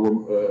talked about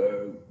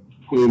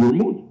Queen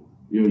Ramonda.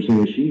 You know what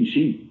I'm saying?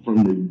 She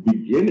from the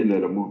beginning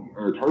of the movie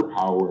earned her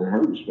power and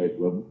her respect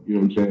level. You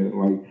know what I'm saying?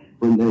 Like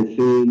from that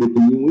scene with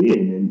the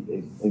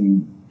UN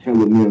and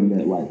telling them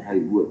that like, hey,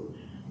 look,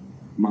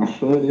 my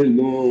son is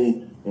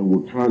gone and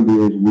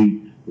Wakanda is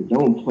weak, but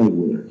don't play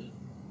with us.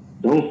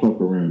 Don't fuck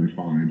around and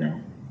find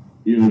out.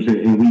 You know what I'm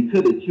saying? And we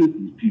could have killed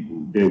these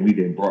people that we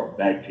then brought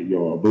back to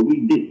y'all, but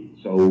we didn't.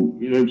 So,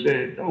 you know what I'm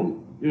saying?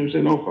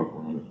 Don't fuck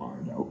around and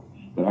find out.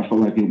 But I feel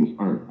like it was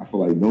earned. I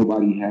feel like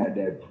nobody had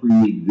that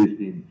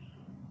pre-existing,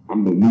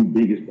 I'm the new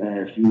biggest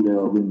bad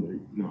female in the,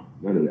 no,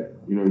 none of that.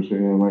 You know what I'm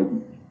saying?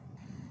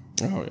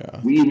 Like, oh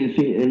yeah. We even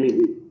seen, I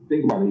mean,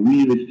 think about it, we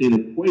even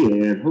seen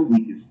Okoye at her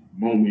weakest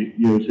moment,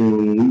 you know what I'm saying,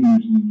 when we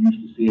usually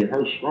used to see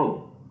her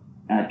strong.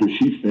 After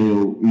she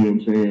failed, you know what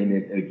I'm saying,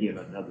 and again,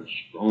 another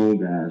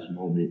strong ass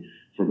moment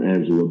from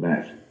Angela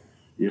Bassett.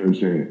 You know what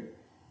I'm saying?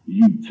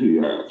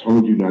 I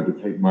told you not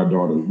to take my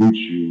daughter with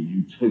you.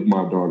 You took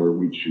my daughter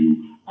with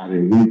you. I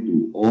done went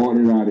through all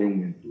that I done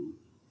went through.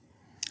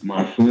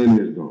 My son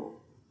is gone.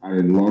 I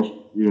done lost,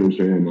 you know what I'm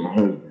saying, my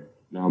husband.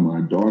 Now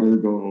my daughter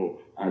gone.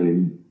 I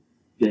done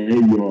gave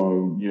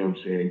y'all, you know what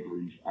I'm saying,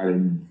 grief. I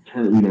done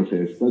turned, you know what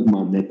I'm saying, stuck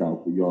my neck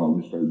out for y'all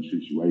in certain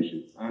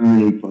situations. I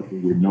ain't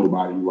fucking with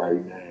nobody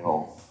right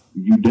now.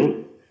 You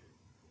done.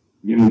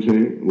 You know what I'm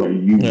saying? Like,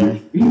 you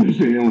just, you know what I'm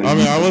saying? Like, I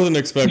mean, I wasn't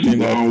expecting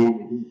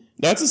that.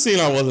 That's a scene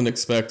I wasn't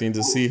expecting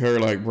to see her,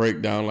 like,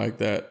 break down like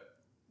that.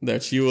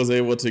 That she was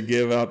able to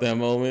give out that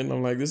moment.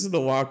 I'm like, this is The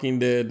Walking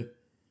Dead.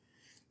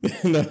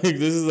 Like,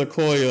 this is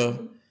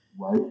Okoye.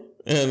 Right.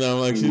 And I'm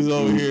like, she's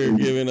over here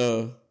giving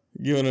a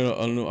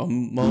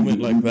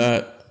moment like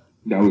that.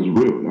 That was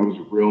real. That was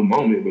a real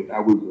moment. But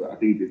that was, I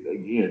think that,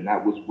 again,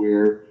 that was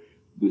where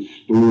the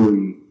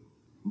story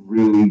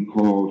really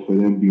called for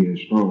them being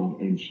strong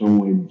and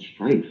showing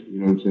strength.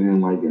 You know what I'm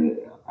saying? Like,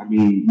 I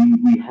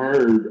mean, we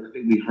heard, I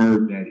think we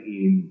heard that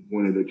in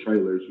one of the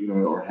trailers, you know,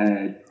 or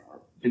had, I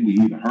think we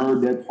either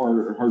heard that part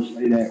or her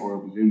say that, or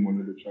it was in one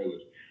of the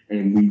trailers.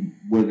 And we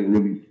wasn't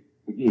really,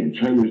 again,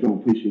 trailers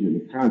don't push it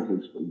into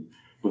context,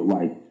 but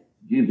like,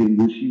 given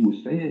what she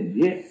was saying,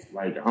 yeah,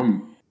 like,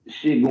 I'm,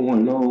 shit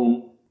going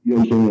on, you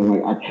know what I'm saying?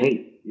 Like, I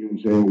can't, you know what I'm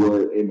saying?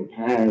 Where in the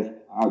past,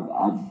 I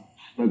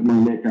stuck my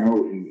neck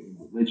out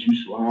and let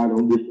you slide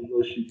on this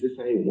little shit. This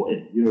ain't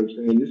one. You know what I'm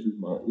saying? This is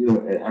my, you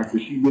know, after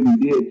she really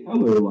did tell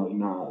her, like,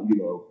 nah, you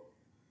know.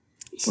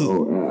 So,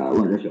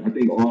 like I said, I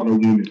think all the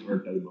women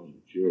earned their moments.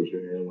 You know what I'm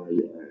saying? Like,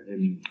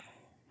 and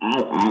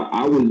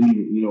I was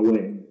even, you know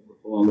what,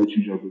 before I let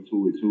you jump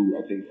into it too,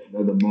 I think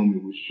another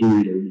moment with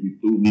Shuri that really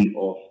threw me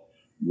off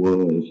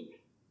was,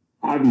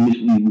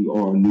 obviously we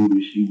all knew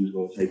that she was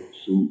going to take the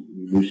suit.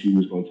 We knew she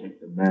was going to take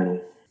the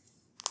mantle.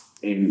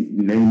 And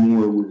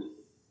Namor was,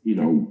 you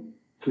know,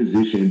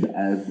 positioned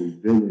as the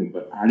villain,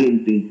 but I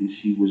didn't think that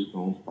she was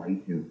going to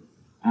fight him.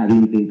 I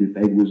didn't think that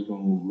they was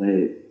going to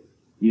let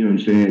you know what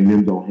I'm saying,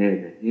 them go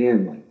hand in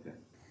hand like that.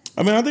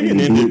 I mean, I think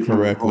And it it ended did kind of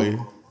correctly.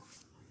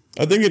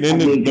 I think it I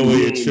ended think the it way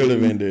it did, should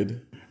have but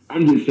ended.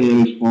 I'm just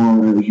saying, as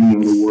far as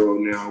the world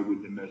now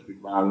with domestic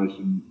violence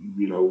and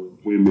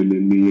women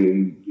and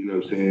men, what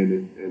I'm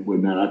saying, and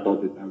whatnot. I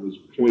thought that that was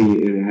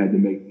poignant, and it had to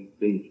make me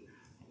think.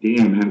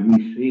 Damn, have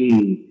we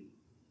seen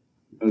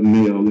a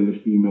male and a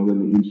female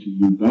in the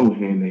MCU go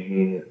hand in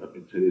hand up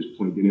until this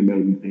point? Then it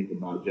made me think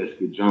about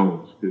Jessica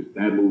Jones, because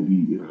that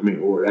movie,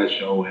 or that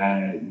show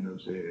had, what I'm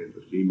saying,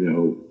 the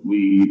female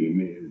lead, and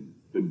then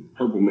the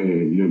purple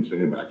man, what I'm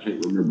saying, but I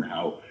can't remember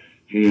how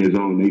hands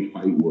on they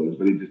fight was,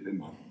 but it just in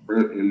my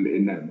breath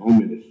in that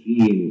moment of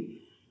seeing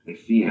it and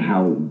seeing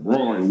how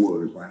raw it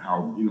was, like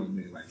how,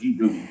 like he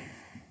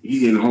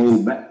didn't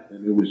hold back,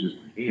 and it was just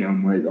like,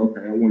 damn, like,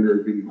 okay, I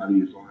wonder if anybody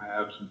is gonna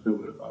have some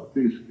feeling about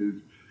this,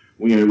 because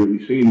we ain't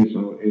really seen this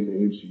in the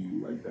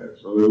MCU like that.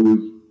 So it was,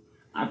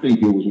 I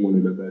think it was one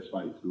of the best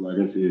fights. Like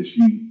I said,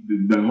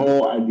 the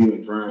whole idea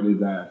of drying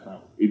his ass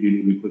out, it didn't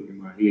even click in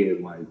my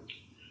head. Like,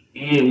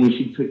 and when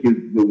she took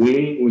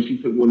when she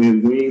took one of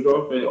his wings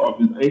off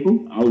his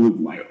ankle, I was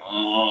like,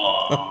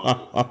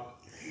 oh.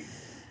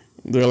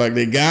 They're like,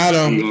 they got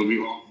him. He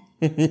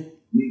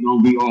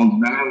gonna be all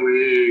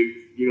balance,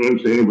 you know what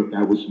I'm saying? But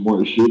that was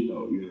smart shit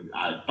though.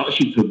 I thought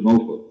she took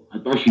both of them. I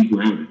thought she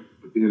grounded,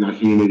 but then I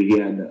seen that he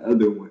had the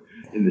other one.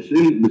 And the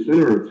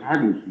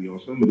cinematography on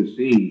some of the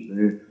scenes,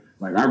 man,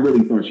 like I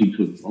really thought she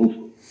took both of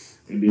them.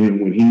 And then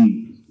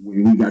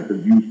when we got the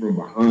view from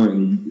behind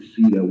and you could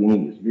see that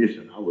one was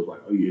missing, I was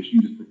like, oh yeah, she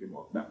just took him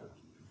off that one.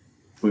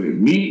 But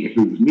if it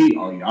was me,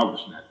 oh yeah, I would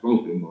snatch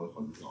both of them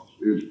motherfuckers off.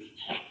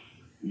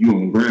 You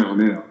on the ground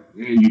now.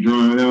 And you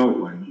drying out,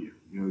 like, yeah,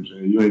 you know what I'm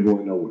saying? You ain't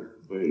going nowhere.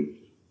 But,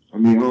 I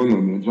mean, I don't know,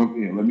 man. Jump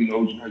in. Let me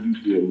know how you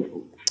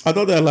feel. I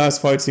thought that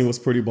last fight scene was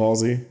pretty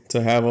ballsy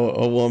to have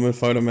a woman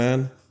fight a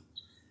man.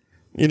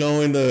 In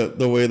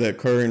the way that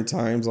current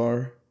times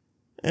are.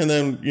 And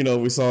then,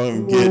 we saw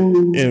him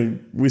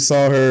we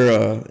saw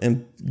her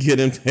get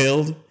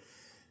impaled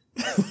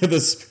with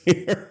a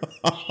spear.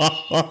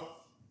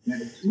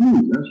 That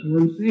too. That's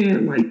what I'm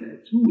saying. Like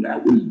that too.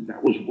 That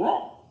was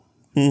raw.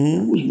 Mm-hmm.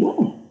 That was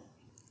raw.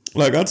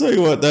 Like, I'll tell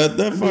you what,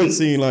 that fight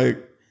scene, like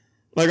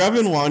I've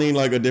been wanting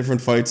like a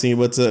different fight scene,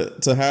 but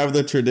to have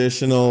the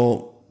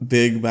traditional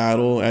big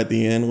battle at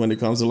the end when it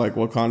comes to like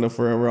Wakanda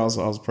Forever, I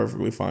was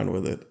perfectly fine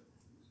with it.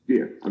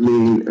 Yeah, I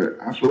mean,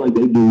 I feel like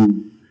they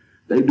do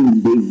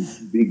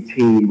big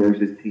team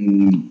versus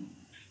team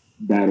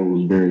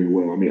battles very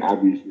well. I mean,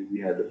 obviously we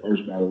had the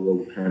first battle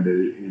of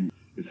Wakanda in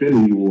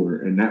Infinity War,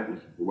 and that was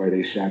the way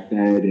they shot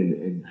that,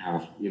 and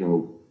how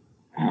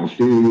how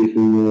serious it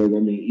was. I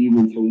mean,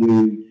 even to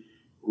when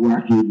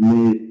Rocket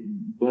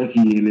met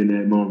Bucky, and in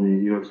that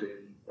moment, you know what I'm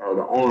saying,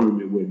 the arm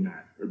and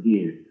whatnot.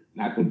 Again,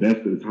 not the best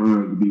of the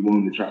time to be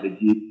willing to try to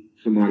get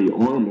somebody's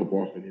arm up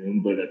off of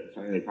him, but at the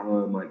same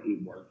time, like,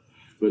 it worked.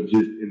 But just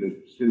in the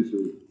sense of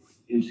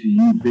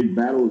MCU big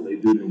battles, they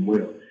did them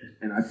well.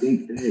 And I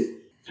think that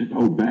to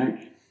go back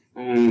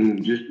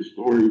on just the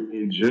story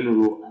in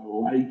general,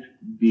 I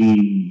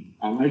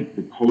liked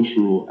the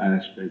cultural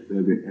aspect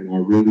of it, and I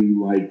really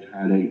liked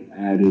how they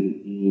added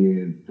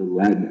in the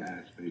Latin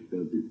aspect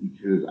of it,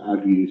 because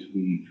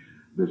obviously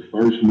the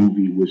first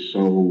movie was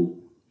so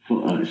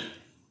for us.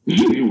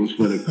 It was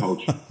for the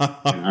culture.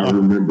 And I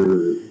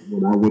remember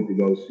when I went to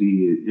go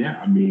see it,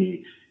 yeah, I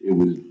mean, it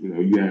was,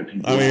 you had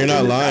people. I mean, you're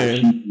not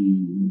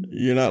lying.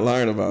 You're not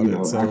lying about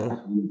it. So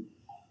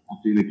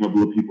I've seen a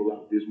couple of people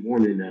out this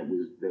morning that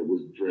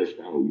was dressed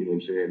out, you know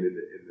what I'm saying,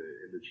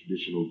 in the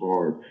traditional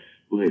garb.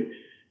 But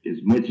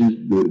as much as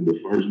the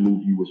first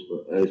movie was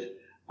for us,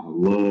 I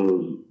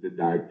love the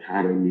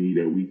dichotomy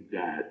that we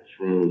got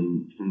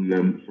from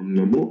them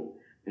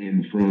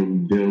and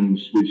from them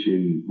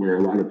switching, where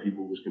a lot of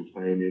people was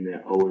complaining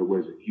that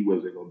he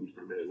wasn't gonna be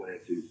from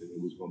Atlantis and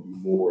it was gonna be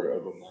more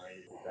of a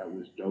Mayan. That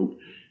was dope,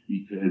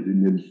 because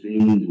in them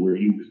scenes where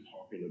he was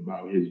talking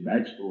about his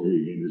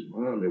backstory and his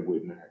mom and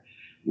whatnot,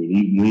 when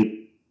he went,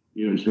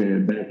 you know what I'm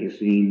saying, back and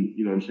seen,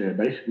 you know what I'm saying,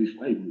 basically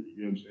slavery,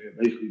 you know what I'm saying,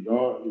 basically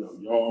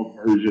y'all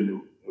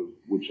version of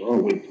what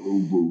y'all went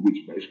through,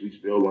 which basically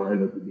still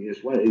lined up to being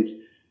slaves,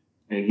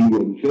 and he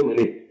wasn't feeling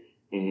it.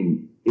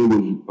 And it was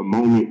a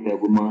moment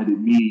that reminded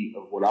me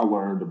of what I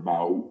learned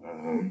about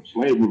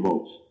slave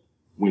revolts,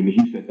 when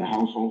he set the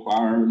house on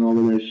fire and all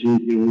of that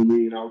shit, you know what I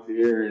mean, out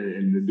there,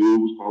 and the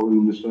dude was calling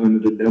him the son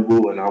of the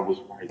devil, and I was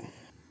like,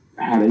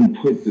 how they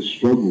put the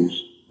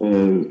struggles,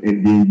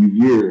 and then you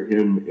hear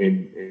him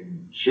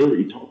and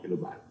Shuri talking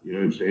about it, you know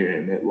what I'm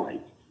saying, that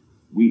like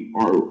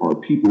our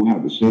people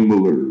have a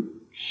similar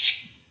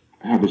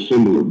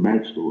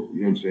backstory,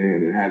 you know what I'm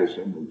saying, and had a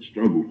similar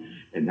struggle,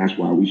 and that's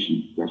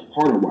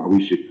part of why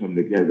we should come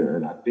together.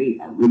 And I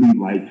really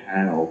like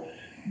how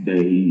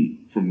they,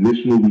 from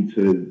this movie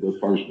to the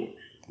first one,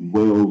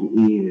 wove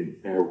in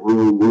that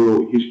real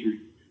world history,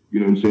 you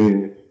know what I'm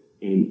saying,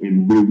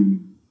 and really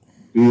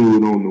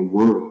build on the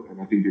world.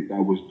 And I think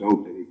that was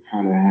dope, that it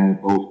kind of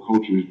had both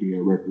cultures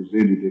being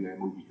represented in that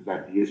movie, because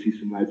I did see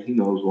some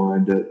Latinos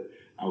lined up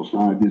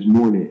outside this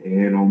morning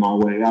and on my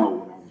way out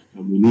when I was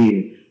coming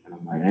in. And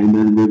I'm like, ain't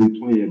nothing really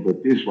playing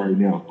but this right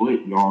now.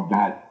 But y'all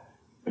got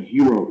a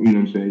hero, you know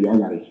what I'm saying? Y'all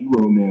got a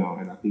hero now,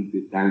 and I think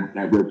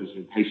that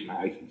representation,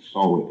 I actually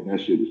saw it, and that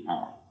shit was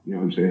powerful. You know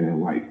what I'm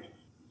saying? Like,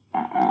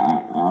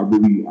 I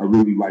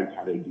really liked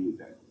how they did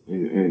that.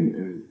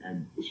 And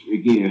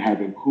again,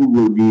 having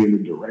Coogler being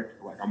the director,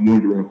 like I'm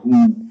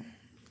wondering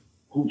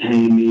who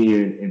came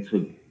in and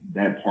took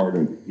that part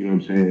of it. You know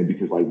what I'm saying?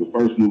 Because like the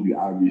first movie,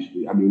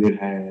 obviously, I mean, it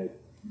had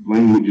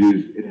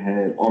languages, it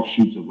had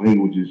offshoots of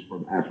languages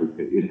from Africa,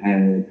 it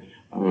had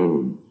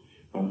uh,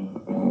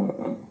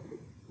 uh,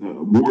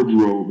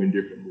 wardrobe and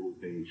different little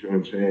things. You know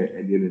what I'm saying?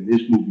 And then in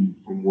this movie,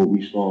 from what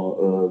we saw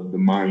of the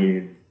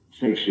Mayan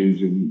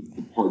sections and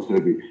the parts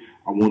of it,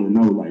 I want to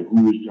know like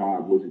whose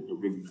job was it to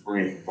really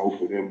bring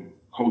both of them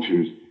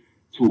cultures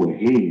to a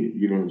head.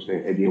 You know what I'm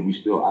saying? And then we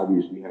still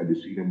obviously had to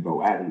see them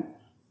go at it.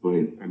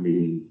 But I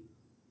mean,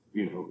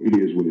 you know, it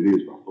is what it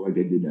is. But I feel like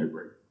they did that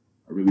great.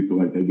 I really feel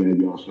like they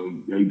gave y'all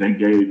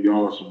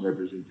some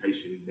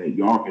representation that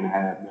y'all can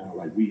have now,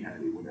 like we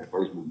had it when that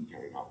first movie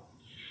came out.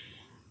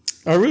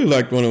 I really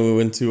liked when we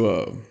went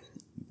to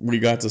we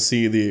got to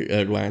see the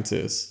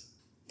Atlantis.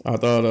 I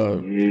thought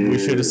we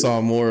should have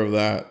saw more of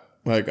that.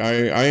 Like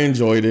I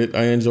enjoyed it.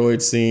 I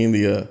enjoyed seeing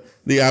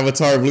the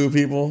Avatar blue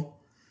people.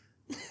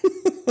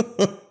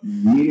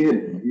 yeah.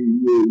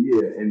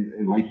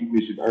 And like you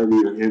mentioned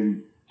earlier,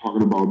 him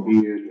talking about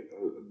being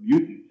a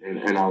mutant,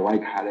 and I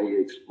like how they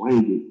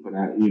explained it. But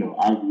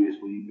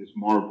obviously, Miss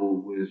Marvel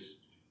was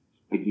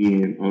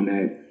again on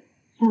that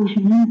first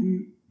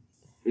mutant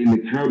in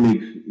the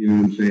comics. You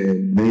know what I'm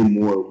saying?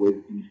 Namor was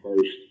the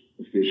first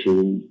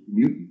official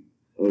mutant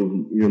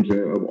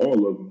of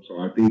all of them. So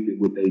I think that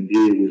what they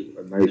did was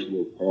a nice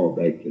little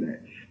callback to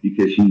that,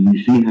 because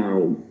you see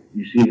how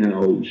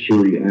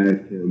Shuri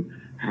asked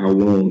him how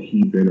long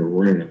he'd been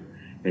around,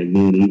 and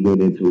then he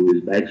went into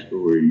his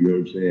backstory. You know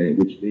what I'm saying?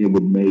 Which then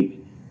would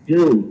make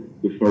him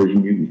the first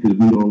mutant, because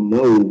we don't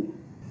know.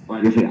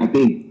 Like I said, I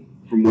think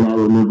from what I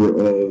remember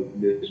of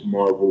Miss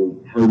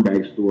Marvel, her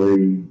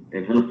backstory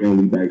and her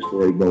family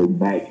backstory go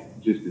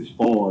back just as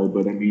far.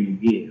 But I mean,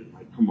 again,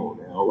 like, come on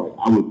now. Like,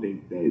 I would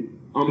think that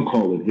I'm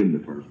calling him the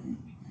first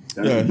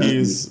mutant.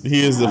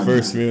 He is the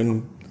first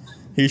mutant.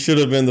 He should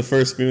have been the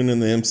first mutant in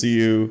the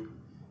MCU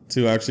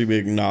to actually be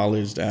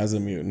acknowledged as a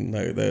mutant.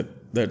 Like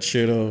that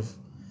shit of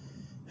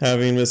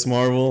having Miss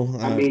Marvel.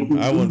 I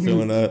wasn't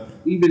feeling that.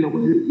 Even the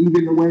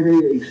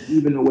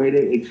way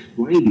they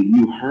explained it,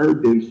 you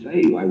heard them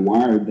say like,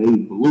 "Why are they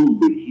blue,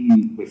 but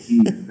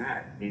he's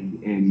not?"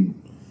 And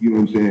you know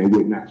what I'm saying,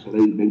 whatnot. So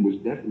they was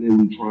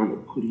definitely trying to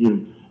put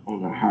him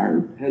on a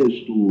higher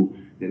pedestal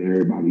than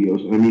everybody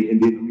else.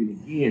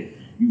 Again,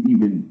 you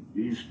even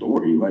his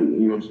story, like, you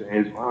know what I'm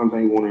saying, his moms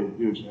ain't want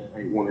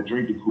to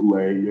drink the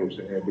Kool-Aid, you know what I'm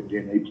saying, but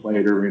then they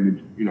played her,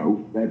 and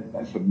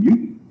that's a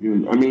mutant. You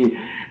know what I mean?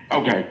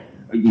 Okay,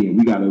 again,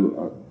 we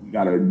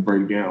gotta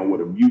break down what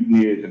a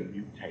mutant is and a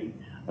mutate.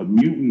 A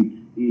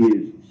mutant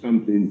is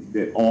something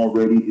that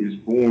already is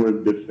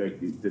born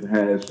defective, that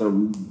has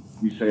some,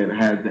 it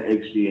has the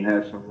X gene,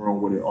 has something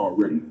wrong with it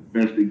already.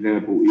 Best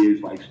example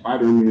is like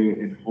Spider-Man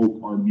and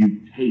Hulk are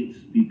mutates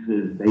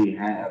because they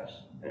had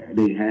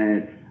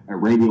a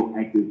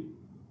radioactive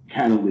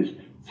catalyst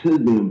to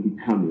them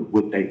becoming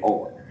what they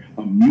are.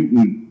 A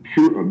mutant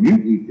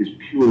is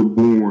pure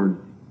born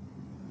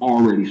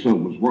already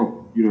something was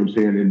wrong. You know what I'm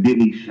saying? And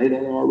didn't he say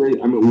that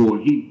already? I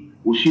mean,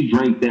 she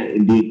drank that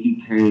and then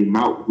he came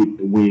out with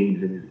the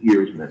wings and his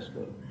ears messed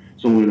up.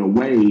 So in a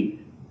way,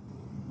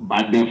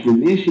 by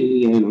definition,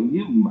 he ain't a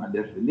mutant. By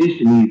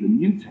definition, he's a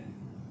mutant.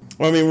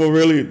 Well,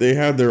 really, they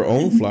had their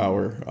own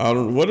flower.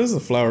 What is the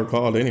flower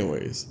called,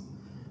 anyways?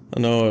 I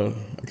know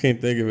I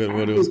can't think of it.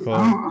 What it was called.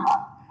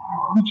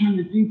 I'm trying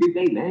to think that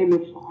they named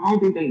it. I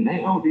don't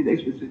think they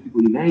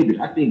specifically named it.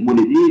 I think what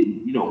it is,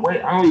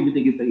 I don't even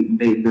think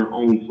it's their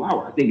own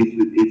flower. I think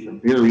it's a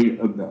variant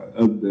of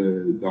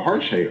the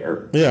heart-shaped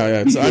herb.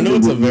 Yeah. I know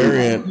it's a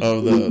variant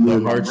of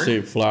the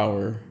heart-shaped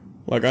flower.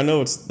 Like, I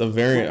know it's the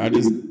variant. I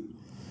just,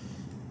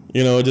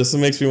 it just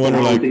makes me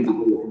wonder. Like, they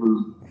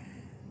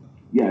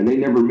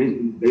never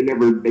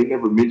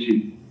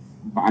mentioned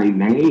by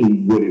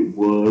name what it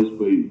was,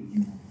 but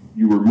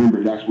you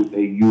remember that's what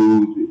they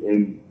used,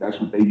 and that's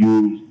what they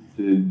used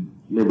to.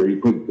 Remember, he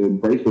put the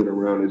bracelet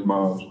around his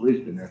mom's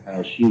wrist, and that's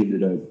how she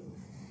ended up.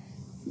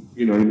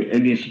 You know what I mean?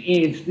 And then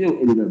she still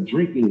ended up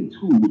drinking it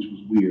too, which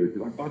was weird,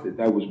 because I thought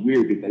that was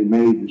weird that they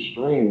made the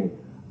strand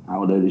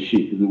out of the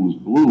shit because it was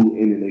blue,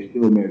 and then they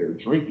still made her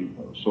drink it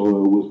though. So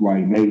it was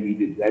like, maybe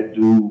did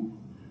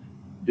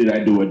I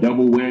do a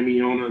double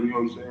whammy on her, you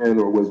know what I'm saying?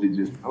 Or was it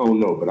just, I don't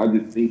know. But I'm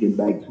just thinking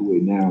back to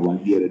it now,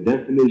 like, the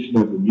definition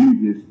of the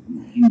mutant,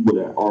 he would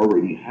have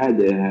already had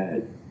to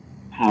have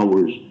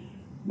powers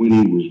when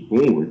he was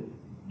born.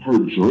 Her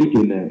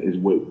drinking that is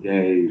what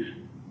gave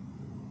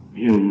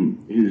him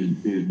his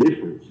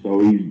difference. So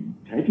he's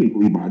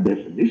technically, by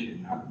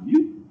definition, not a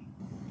mutant.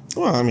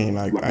 Well, I mean,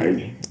 I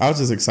was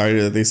just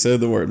excited that they said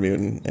the word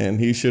mutant, and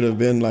he should have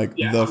been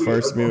the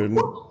first mutant.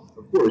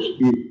 Of course.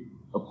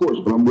 Of course,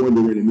 but I'm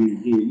wondering. I mean,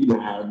 again, you know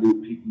how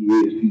nitpicky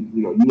is. You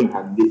know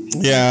how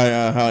nitpicky.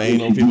 Yeah, how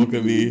anal people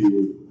could be.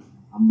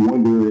 I'm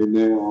wondering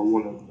now.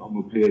 I'm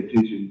gonna pay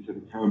attention to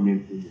the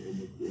comments and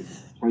the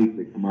complaints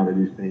that come out of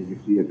this thing and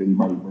see if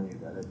anybody brings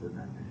that up or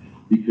not.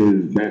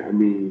 Because that, I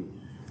mean,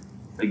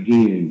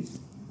 again,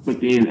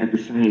 but then at the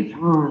same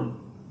time,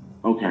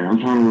 okay, I'm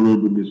trying to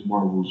remember Miss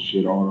Marvel's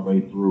shit all the way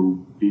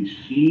through. Did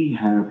she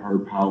have her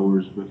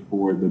powers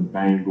before the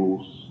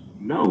Bangles?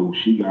 No,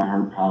 she got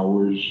her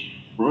powers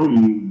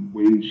from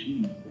when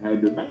she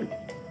had the Bangles.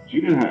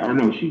 She didn't have, or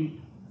no,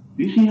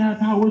 did she have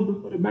powers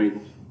before the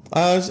Bangles?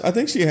 I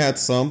think she had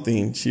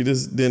something. She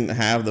just didn't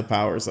have the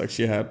powers. Like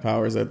she had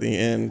powers at the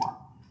end.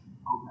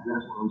 Okay,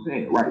 that's what I'm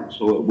saying, right?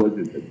 So it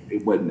wasn't the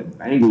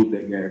Bangles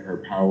that gave her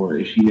power,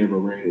 and she never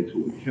ran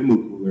into a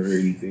chemical or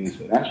anything.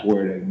 So that's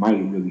where they might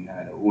have really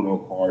had an Uno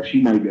card.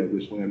 She might be able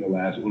to slam the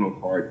last Uno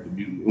card, the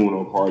mutant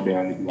Uno card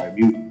down and be like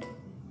mutant,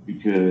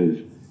 because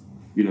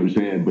you know what I'm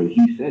saying. But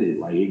he said it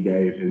like it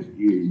gave his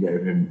ears,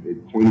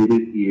 it pointed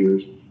his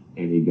ears,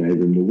 and it gave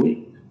him the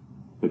wings.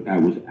 But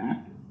that was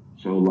after.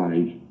 So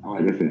like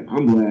I said,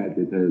 I'm glad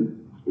that they're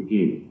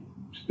again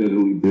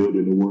steadily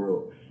building the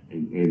world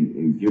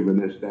and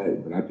giving us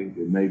that. But I think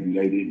that maybe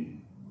they didn't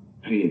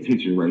pay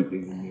attention right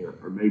then and there,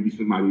 or maybe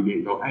somebody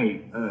didn't go,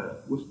 hey,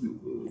 what's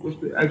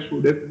the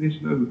actual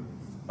definition of it?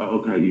 Oh,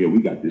 okay, yeah,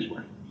 we got this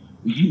right.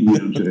 You know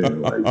what I'm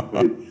saying? Like,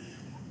 but,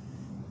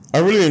 I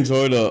really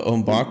enjoyed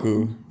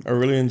M'Baku. I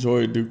really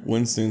enjoyed Duke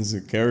Winston's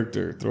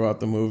character throughout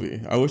the movie.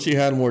 I wish he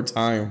had more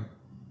time.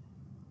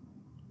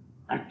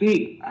 I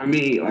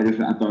mean, like I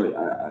said, I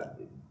thought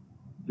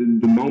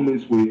the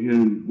moments with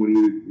him when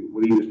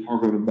he was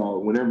talking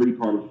about whenever he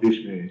called a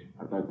fish man,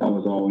 I thought that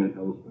was always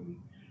so funny.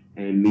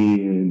 And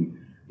then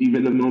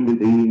even the moment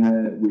that he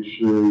had with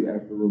Shuri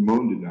after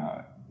Ramonda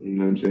died, you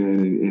know what I'm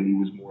saying, and he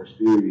was more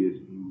serious.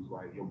 He was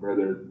like, "Your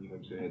brother, you know what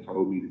I'm saying,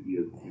 told me to be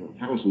a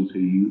counsel to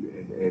you,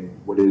 and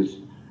what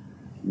is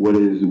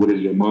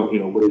your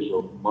mind, what does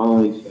your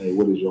mind say?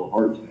 What does your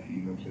heart say? You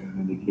know what I'm saying?"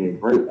 And again,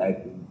 great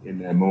acting in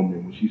that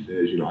moment when she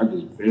says, I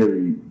just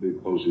buried the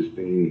closest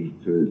thing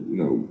to,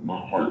 my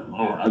heart.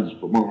 I just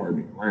put my heart in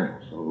the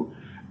ground. So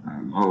I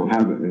don't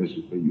have an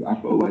answer for you. I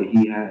felt like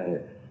he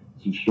had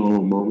some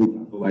strong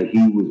moments. I feel like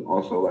he was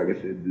also, like I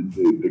said,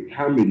 the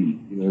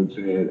comedy, you know what I'm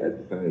saying,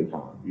 at the same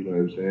time. You know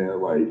what I'm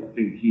saying? Like, I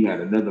think he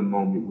had another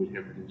moment with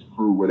him and his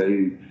crew where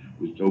they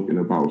was joking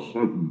about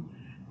something.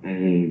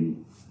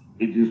 And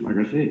it just, like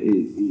I said,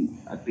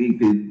 I think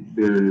that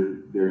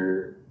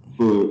they're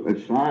for a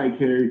side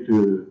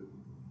character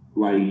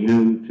like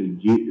him to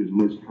get as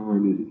much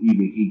time as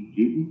even he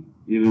getting,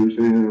 you know what I'm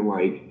saying?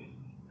 Like,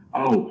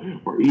 or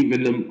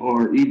even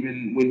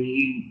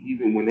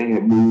when they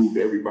had moved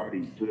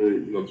everybody to,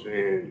 you know what I'm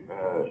saying,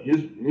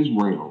 his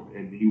realm,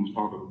 and he was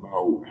talking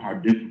about how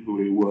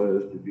difficult it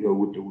was to deal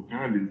with the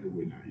Wakandans and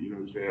whatnot, you know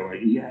what I'm saying? Like,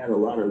 he had a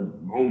lot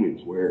of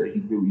moments where he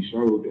really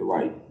showed that,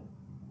 like,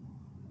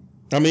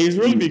 I mean, he's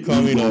really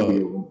becoming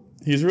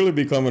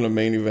a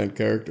main event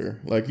character.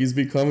 Like, he's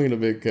becoming a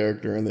big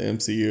character in the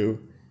MCU,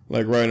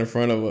 like right in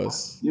front of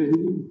us. Yeah, I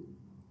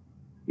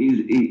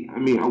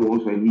mean, I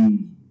won't say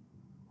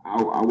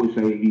I would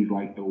say he's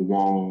like the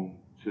Wong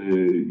to,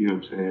 you know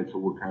what I'm saying, to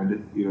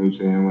Wakanda. You know what I'm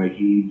saying? Like,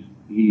 he's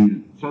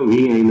something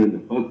he ain't nothing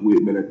to fuck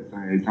with, but at the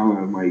same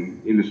time, like,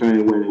 in the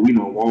same way that we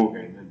know Wong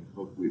ain't nothing to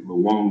fuck with, but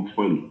Wong's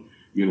funny.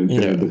 You know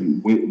what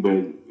I'm saying?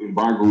 But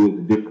M'Baku is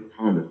a different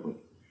kind of funny.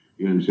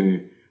 You know what I'm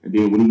saying? And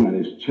then when he got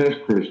his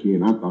chest crushed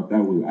in, I thought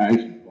that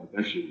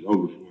shit was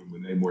over for him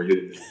when Namor hit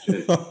him in the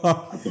chest. I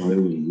thought it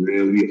was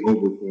really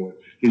over for him.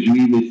 Because you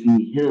even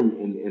see him,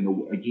 and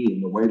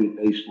again, the way that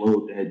they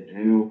slowed that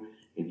down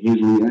and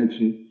his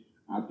reaction,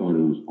 I thought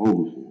it was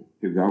over for him.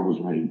 Because I was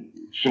like,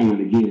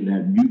 showing again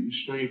that mutant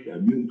strength,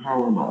 that mutant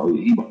power. I'm like, oh,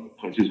 yeah, he about to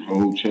punch his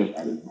whole chest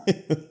out of his body.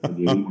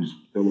 And then he was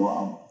still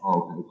all,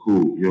 okay,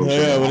 cool. You know what I'm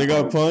saying? When he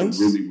got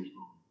punched.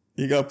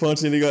 He got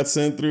punched and he got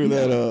sent through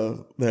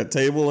that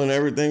table and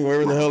everything,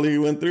 wherever the hell he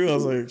went through. I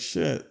was like,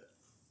 shit.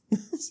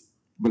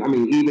 But I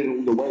mean,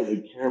 even the way the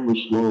camera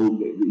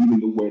slowed, even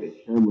the way the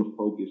camera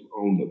focused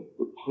on the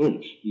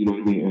punch, you know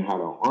what I mean, and how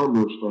the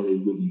armor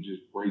started really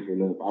just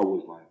breaking up, I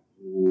was like,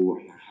 oh,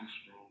 how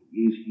strong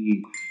is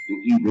he? Did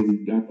he really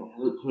got the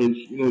hurt punch?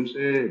 You know what I'm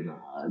saying?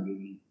 Nah, I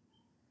didn't.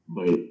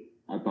 But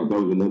I thought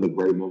that was another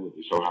great moment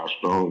to show how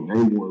strong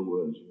Namor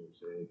was. You know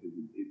what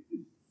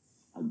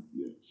I'm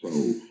saying? So.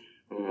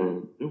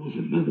 There was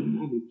another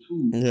moment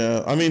too.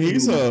 Yeah, I mean,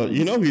 he's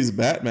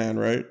Batman,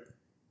 right?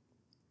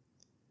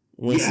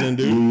 Winston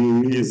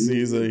Duke.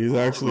 He's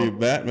actually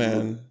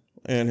Batman,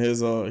 and he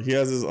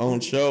has his own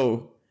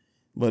show,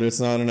 but it's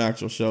not an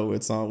actual show.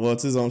 It's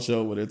his own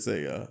show, but it's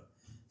a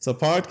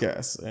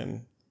podcast,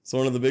 and it's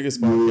one of the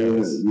biggest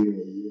podcasts. Yeah.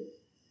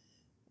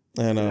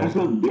 And that's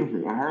something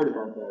different. I heard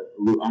about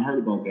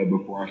that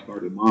before I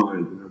started mine,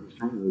 and I was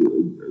trying to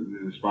an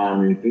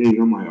inspiring thing.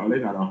 I'm like, they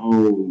got a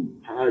whole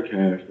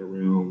podcast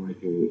around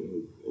like a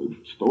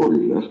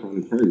story. That's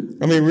kind of crazy.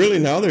 I mean, really,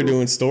 now they're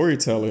doing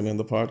storytelling in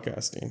the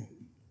podcasting.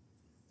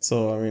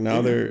 So I mean,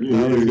 now they're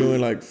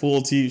doing like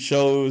full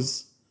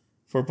shows,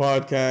 for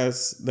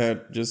podcasts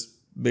that just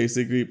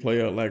basically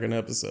play out like an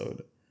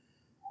episode.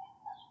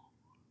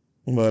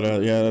 But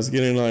yeah, that's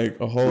getting like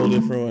a whole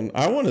different one.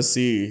 I want to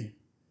see,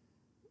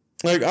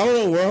 like, I don't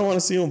know where I want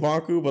to see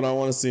M'Baku, but I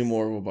want to see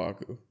more of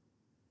M'Baku.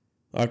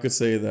 I could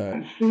say that.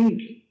 I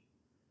think.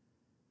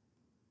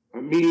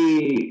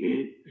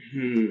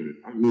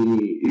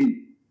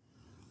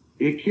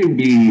 It can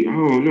be. I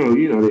don't know.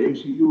 You know, the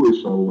MCU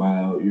is so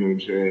wild. You know what I'm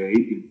saying?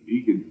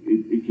 It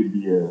could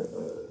be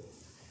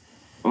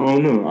I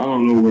don't know. I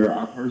don't know where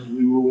I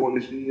personally would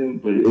want to see him,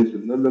 but it's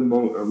another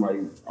moment. I'm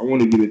like, I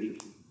want to get into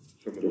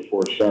some of the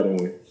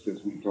foreshadowing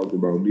since we talked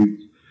about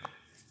mutes.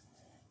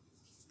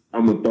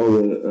 I'm gonna throw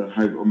a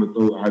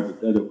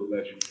hypothetical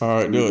at you. All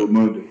right, do it.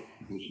 Reminder.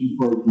 When she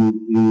worked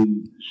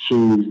in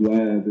Shuri's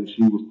lab and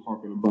she was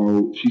talking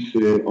about, she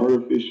said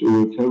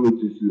artificial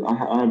intelligence. She's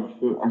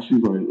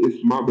like,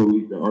 it's my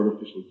belief that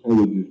artificial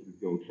intelligence is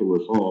gonna kill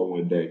us all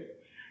one day.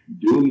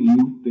 Do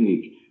you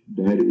think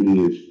that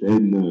is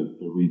setting up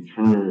the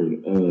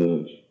return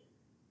of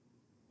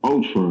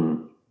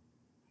Ultron?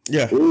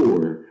 Yeah.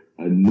 Or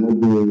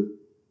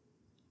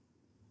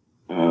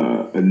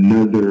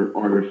another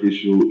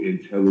artificial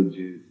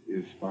intelligence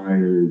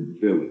inspired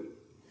villain?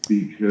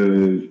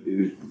 Because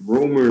it's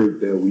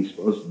rumored that we're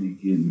supposed to be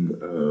getting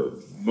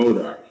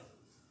MODOK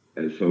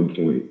at some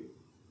point.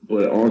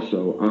 But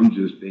also, I'm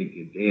just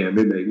thinking, damn,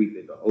 it made me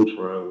think of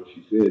Ultron when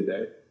she said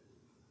that.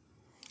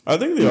 I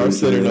think they are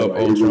setting up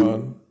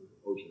Ultron.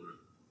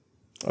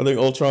 I think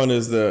Ultron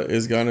is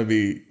gonna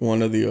be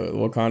one of the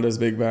Wakanda's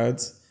big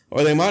bads,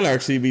 or they might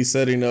actually be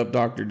setting up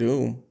Doctor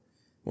Doom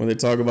when they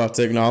talk about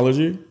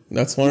technology.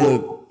 That's one of the.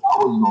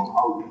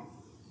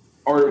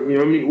 Or you know,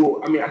 what I mean,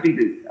 well, I mean, I think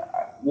that.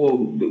 Well,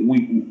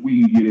 we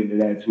can get into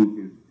that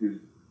too, because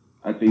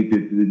I think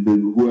that the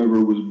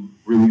whoever was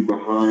really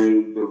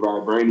behind the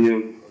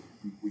vibranium,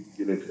 we can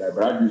get into that.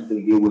 But I just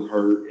think it was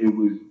her. It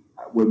was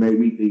what made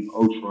me think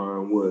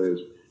Ultron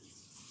was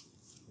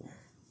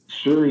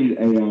Shuri's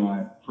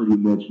AI. Pretty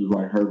much was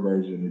like her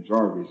version of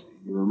Jarvis.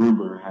 You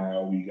remember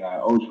how we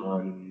got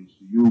Ultron in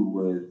the MCU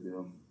was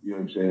them, you know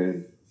what I'm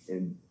saying,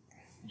 and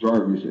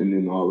Jarvis, and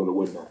then all of the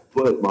whatnot.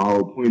 But my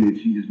whole point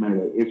is she just made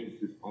an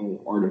emphasis on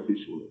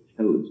artificial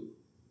intelligence.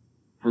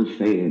 Her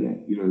saying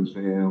that, you know what I'm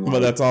saying? Like, but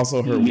that's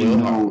also her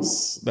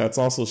wheelhouse. That's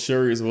also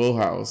Shuri's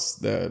wheelhouse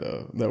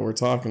that we're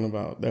talking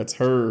about. That's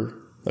her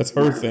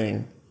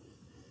thing.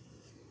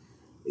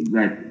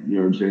 Exactly. You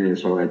know what I'm saying?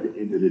 So at the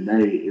end of the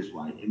day, it's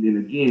like, and then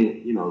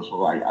again, you know, so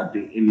like I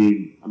think, and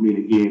then, I mean,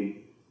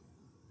 again,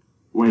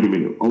 wait a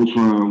minute.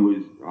 Ultron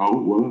was,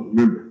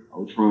 remember,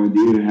 Ultron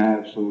did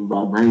have some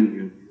vibranium,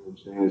 you know what I'm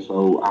saying?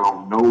 So I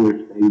don't know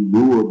if they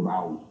knew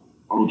about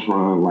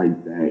Ultron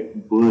like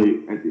that, but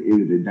at the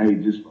end of the day,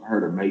 just for her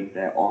to make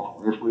that off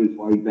reference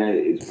like that,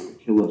 it's going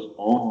to kill us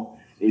all.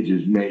 It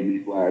just made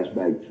me flash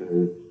back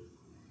to,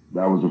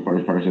 that was the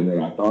first person that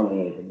I thought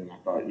of, and then I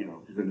thought, you know,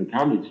 because in the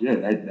comics, yeah,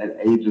 that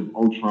Age of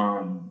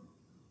Ultron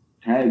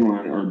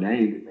tagline or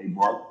name that they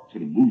brought to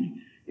the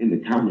movie, in the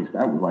comics,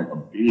 that was like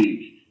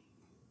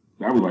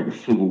a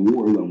Civil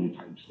War level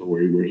type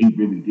story where he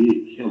really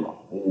did kill a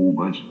whole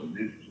bunch of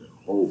Avengers,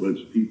 a whole bunch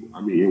of people.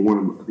 I mean,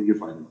 I think it's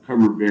like a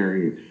cover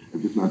variant,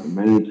 if it's not the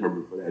main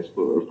cover for that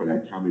story, for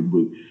that comic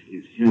book,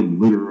 it's him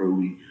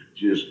literally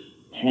just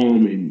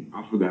palming.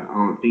 I forgot. I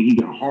don't think he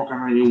got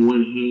Hawkeye in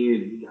one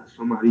hand and he got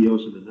somebody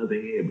else in another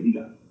hand, but he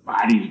got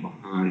bodies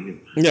behind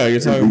him. Yeah, you're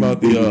talking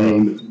about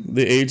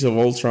the Age of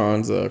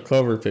Ultron's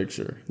cover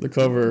picture. The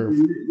cover.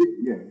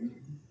 Yeah,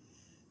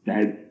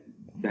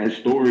 that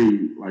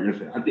story. Like I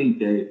said, I think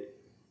that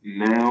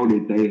now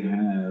that they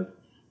have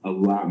a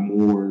lot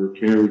more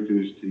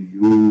characters to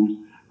use,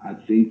 I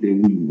think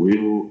we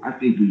will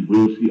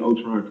see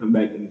Ultron come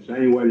back in the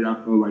same way that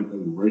I feel like they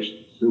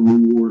rushed Civil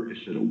War and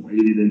should have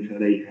waited until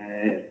they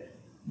had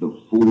the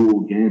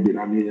full gambit.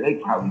 I mean, they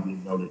probably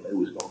didn't know that they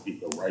was going to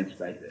get the rights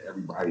back to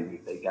everybody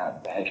that they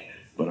got back.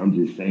 But I'm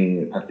just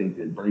saying, I think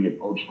that bringing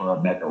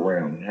Ultron back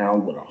around now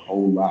with a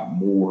whole lot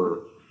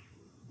more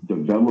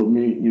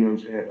development, you know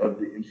what I'm saying, of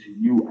the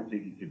MCU, I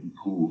think it could be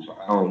cool. So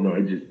I don't know.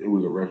 It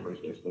was a reference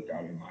that stuck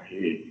out in my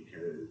head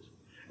because,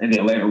 and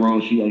then later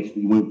on, she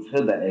actually went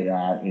to the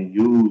AI and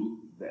used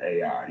the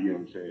AI, you know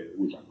what I'm saying,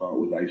 which I thought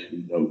was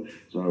actually dope.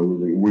 So it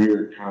was a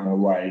weird kind of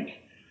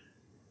like,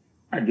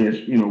 I guess,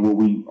 you know, what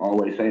we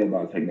always say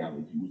about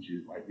technology, which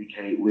is like we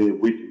can't live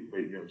with it, but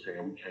you know what I'm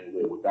saying, we can't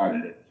live without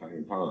it at the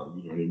same time,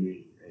 you know what I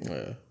mean? And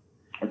yeah.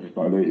 I just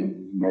thought it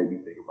made me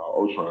think about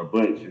Ultron.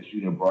 But since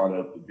you done brought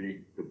up the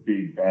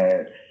big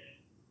bad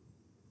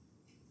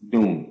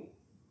Doom,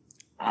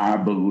 I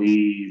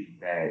believe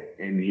that,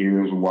 and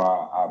here's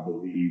why I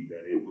believe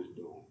that it was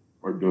Doom,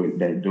 or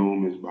that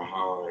Doom is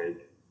behind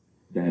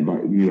that,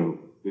 you know,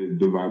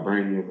 the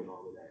vibranium and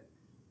all of that.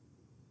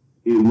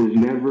 It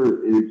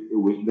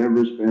was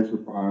never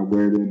specified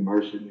where the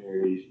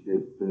mercenaries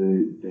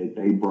that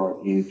they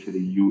brought into the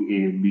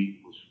UN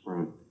meet was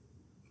from.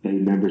 They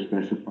never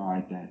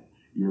specified that.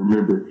 You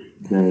remember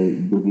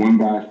the one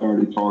guy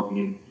started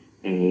talking,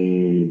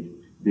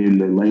 and then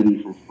the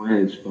lady from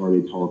France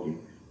started talking.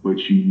 but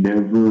you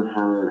never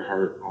heard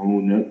her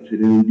own up to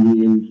them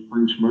being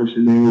French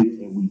mercenaries,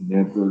 and we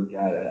never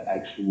got an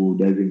actual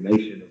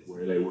designation of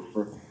where they were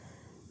from.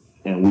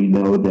 And we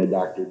know that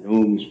Doctor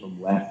Doom is from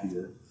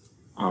Latvia.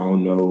 I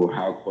don't know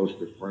how close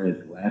to France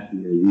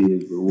Latvia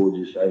is, but we'll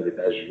just say that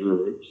that's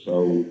Europe.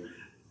 So,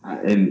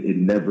 and it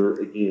never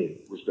again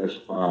was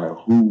specified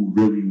who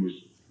really was,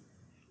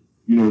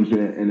 you know what I'm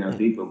saying? And I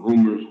think the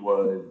rumors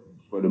was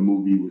for the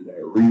movie was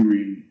that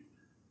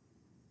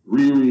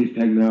Riri's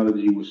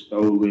technology was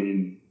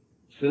stolen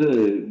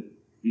to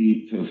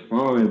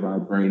find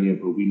vibranium,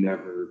 but we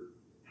never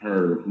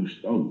heard who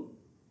stole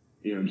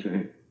it. You know what I'm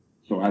saying?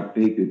 So I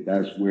think that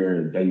that's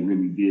where they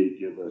really did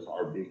give us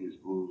our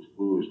biggest blues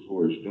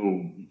towards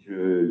Doom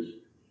because,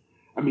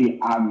 I mean,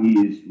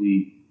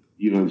 obviously,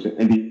 you know what I'm saying?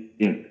 And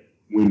then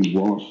when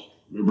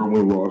remember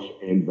when Ross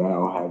and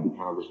Val had the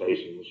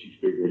conversation when she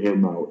figured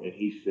him out and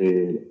he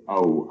said,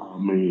 oh, I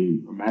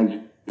mean,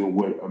 imagine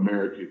what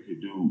America could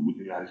do, what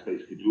the United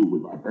States could do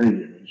with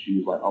vibranium. And she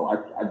was like, oh,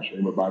 I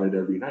dream about it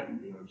every night.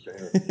 You know what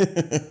I'm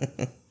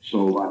saying?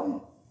 So,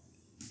 like,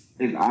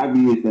 it's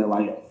obvious that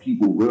like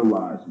people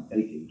realize that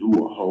they can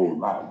do a whole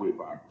lot with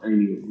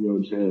vibranium. You know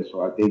what I'm saying?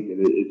 So I think that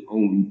it's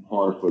only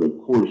par for the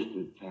course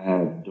to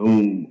have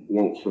Doom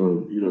want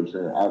some. You know what I'm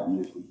saying?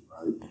 Obviously,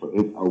 like, for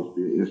his outfit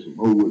and some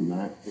more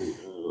whatnot.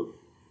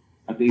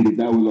 I think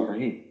that was our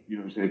hint. You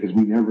know what I'm saying? Because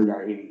we never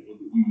got any.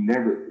 We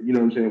never. You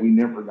know what I'm saying? We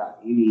never got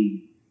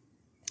any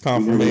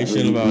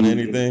confirmation about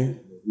anything.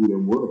 Who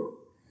them were?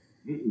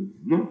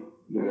 No,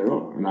 not at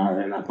all. And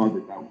I thought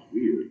that was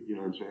weird. You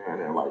know what I'm saying?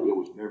 And like it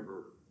was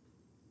never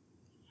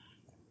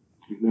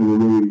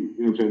really, you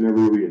know what I'm saying, never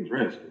really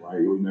addressed. Like,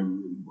 it was never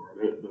really brought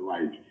up. But,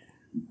 like,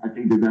 I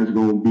think that's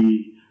going to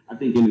be, I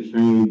think in the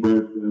same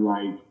breath that,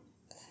 like,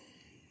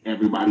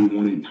 everybody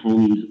wanted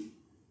Tony's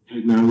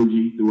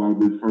technology throughout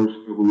the first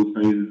couple of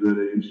phases of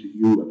the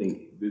MCU. I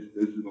think this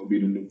is going to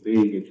be the new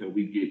thing until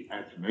we get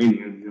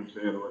Atomium, you know what I'm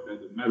saying, or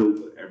the metal,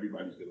 but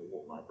everybody's going to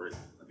want vibranium.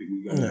 I think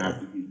we're going to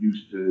have to get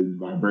used to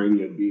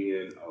vibranium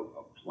being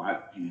a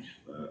plot piece,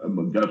 a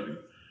MacGuffin,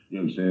 you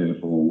know what I'm saying,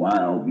 for a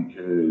while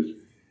because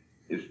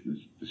it's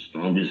the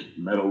strongest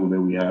metal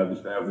that we have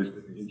established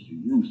in the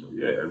MCU. So,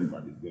 yeah,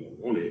 everybody's going to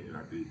want it. And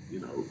I think,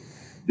 you know,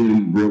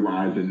 them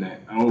realizing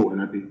that,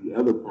 and I think the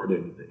other part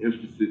of it, the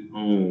emphasis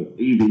on,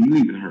 you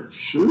even heard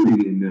Shuri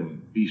and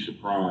them be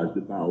surprised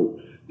about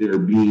there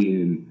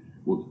being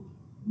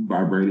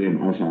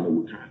vibranium outside of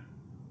Wakanda.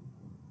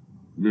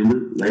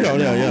 Remember? Like,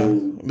 yeah.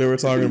 They were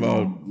talking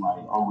about,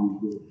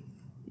 like,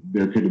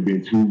 there could have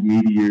been two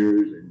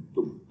meteors, and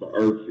the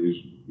Earth is,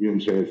 you know what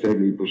I'm saying,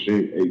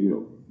 70%, you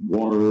know,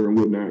 water and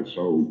whatnot.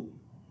 So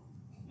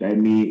that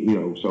means, you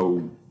know,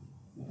 so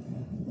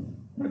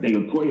I think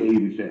Okoye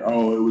even said, it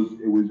was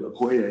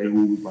Okoye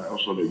who was like,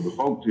 so the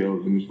folk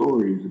tales and the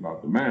stories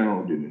about the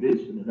mound and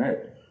this and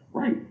that.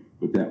 Right.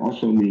 But that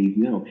also means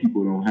now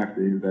people don't have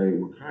to invade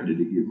Wakanda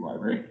to get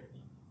vibranium.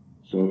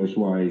 So it's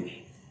like,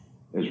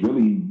 it's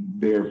really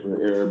there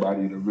for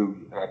everybody to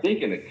really, and I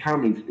think in the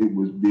comics it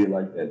was there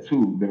like that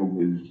too. There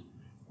was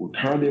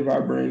Wakanda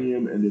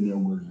vibranium and then there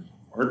was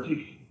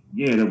Arctic.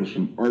 Yeah, there was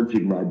some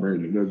Arctic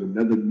vibranium. There was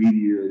another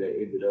meteor that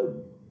ended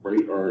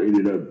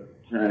up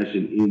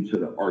crashing into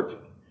the Arctic.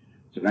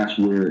 So that's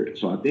where.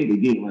 So I think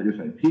again, like I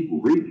said,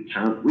 people please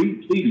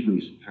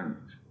read some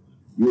comics.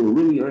 You'll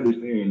really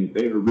understand that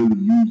they are really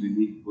using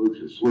these books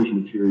as source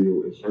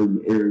material in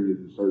certain areas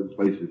and certain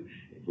places.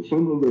 And for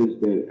some of us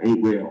that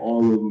ain't read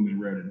all of them and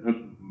read enough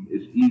of them,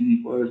 it's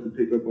easy for us to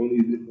pick up on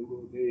these different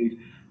little things.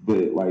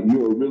 But like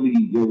your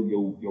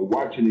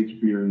watching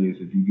experience,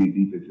 if you get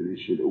deep into this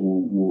shit, it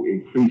will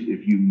increase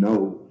if you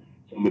know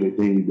some of the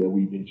things that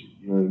we mentioned.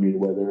 You know what I mean?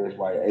 Whether it's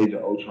like Age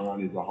of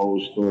Ultron is a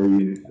whole story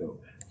in itself,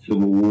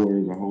 Civil War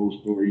is a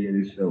whole story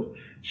in itself.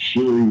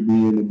 Shuri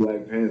being the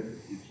Black Panther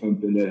is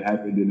something that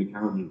happened in the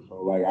comics.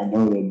 So like I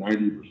know that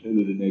 90%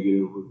 of the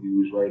negative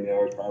reviews right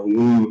now is probably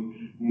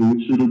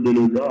it should have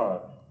been a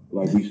god.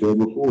 Like we said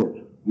before,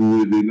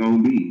 who is it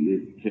gonna be?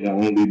 It can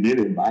only been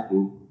in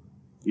Baku.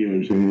 You know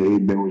what I'm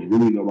saying? There was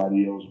really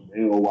nobody else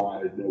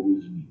male-wise that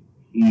was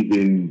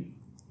even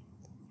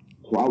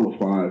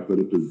qualified for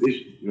the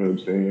position. You know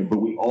what I'm saying? But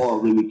we all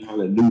really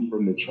kind of knew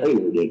from the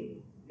trailer that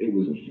it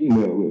was a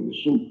female in the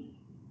suit.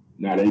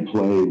 Now they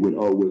played with,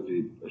 was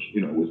it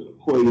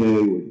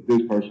Okoye? Was it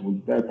this person? Was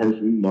it that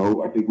person?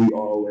 No, I think we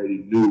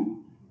already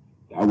knew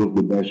that was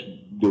the best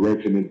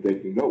direction that they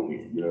could go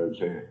in. You know what I'm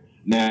saying?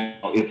 Now,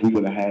 if we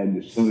would have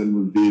had the sun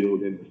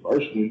revealed in the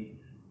first one,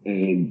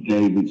 and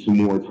gave it some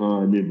more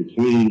time in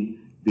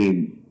between,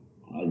 then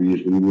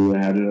obviously we would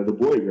have had another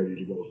boy ready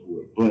to go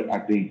for it. But I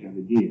think that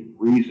again,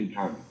 read some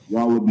comics.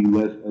 Y'all would be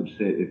less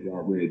upset if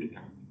y'all read the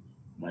comics.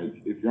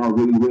 Like if y'all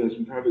really read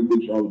some comic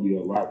books, y'all would be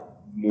a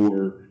lot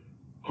more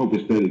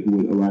copacetic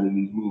with a lot of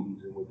these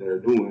movies and what they're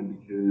doing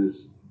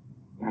because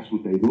that's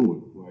what they're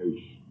doing.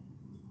 Like,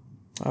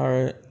 all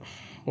right.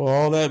 Well,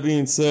 all that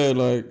being said,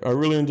 like I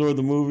really enjoyed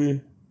the movie.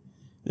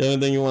 You have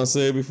anything you want to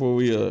say before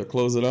we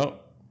close it out?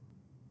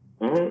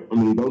 I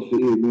mean, don't see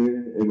it,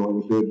 man. And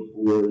like I said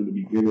before in the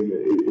beginning,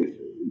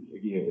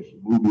 again, it's a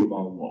movie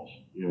about loss.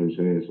 You know what I'm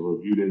saying? So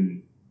if you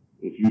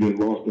didn't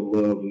lost a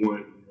loved one, you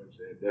know what I'm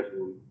saying,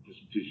 definitely put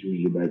some tissue in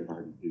your back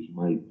pocket because you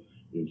might,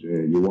 you know what I'm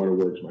saying, your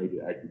waterworks might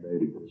get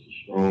activated. But it's a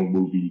strong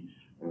movie.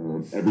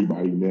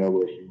 Everybody, male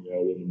or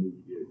female, in the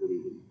movie did really,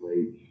 really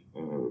great.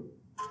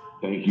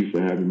 Thank you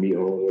for having me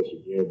on this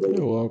again, brother.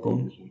 You're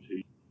welcome.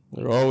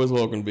 You're always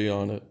welcome to be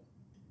on it.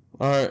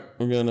 All right,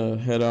 we're gonna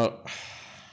head out.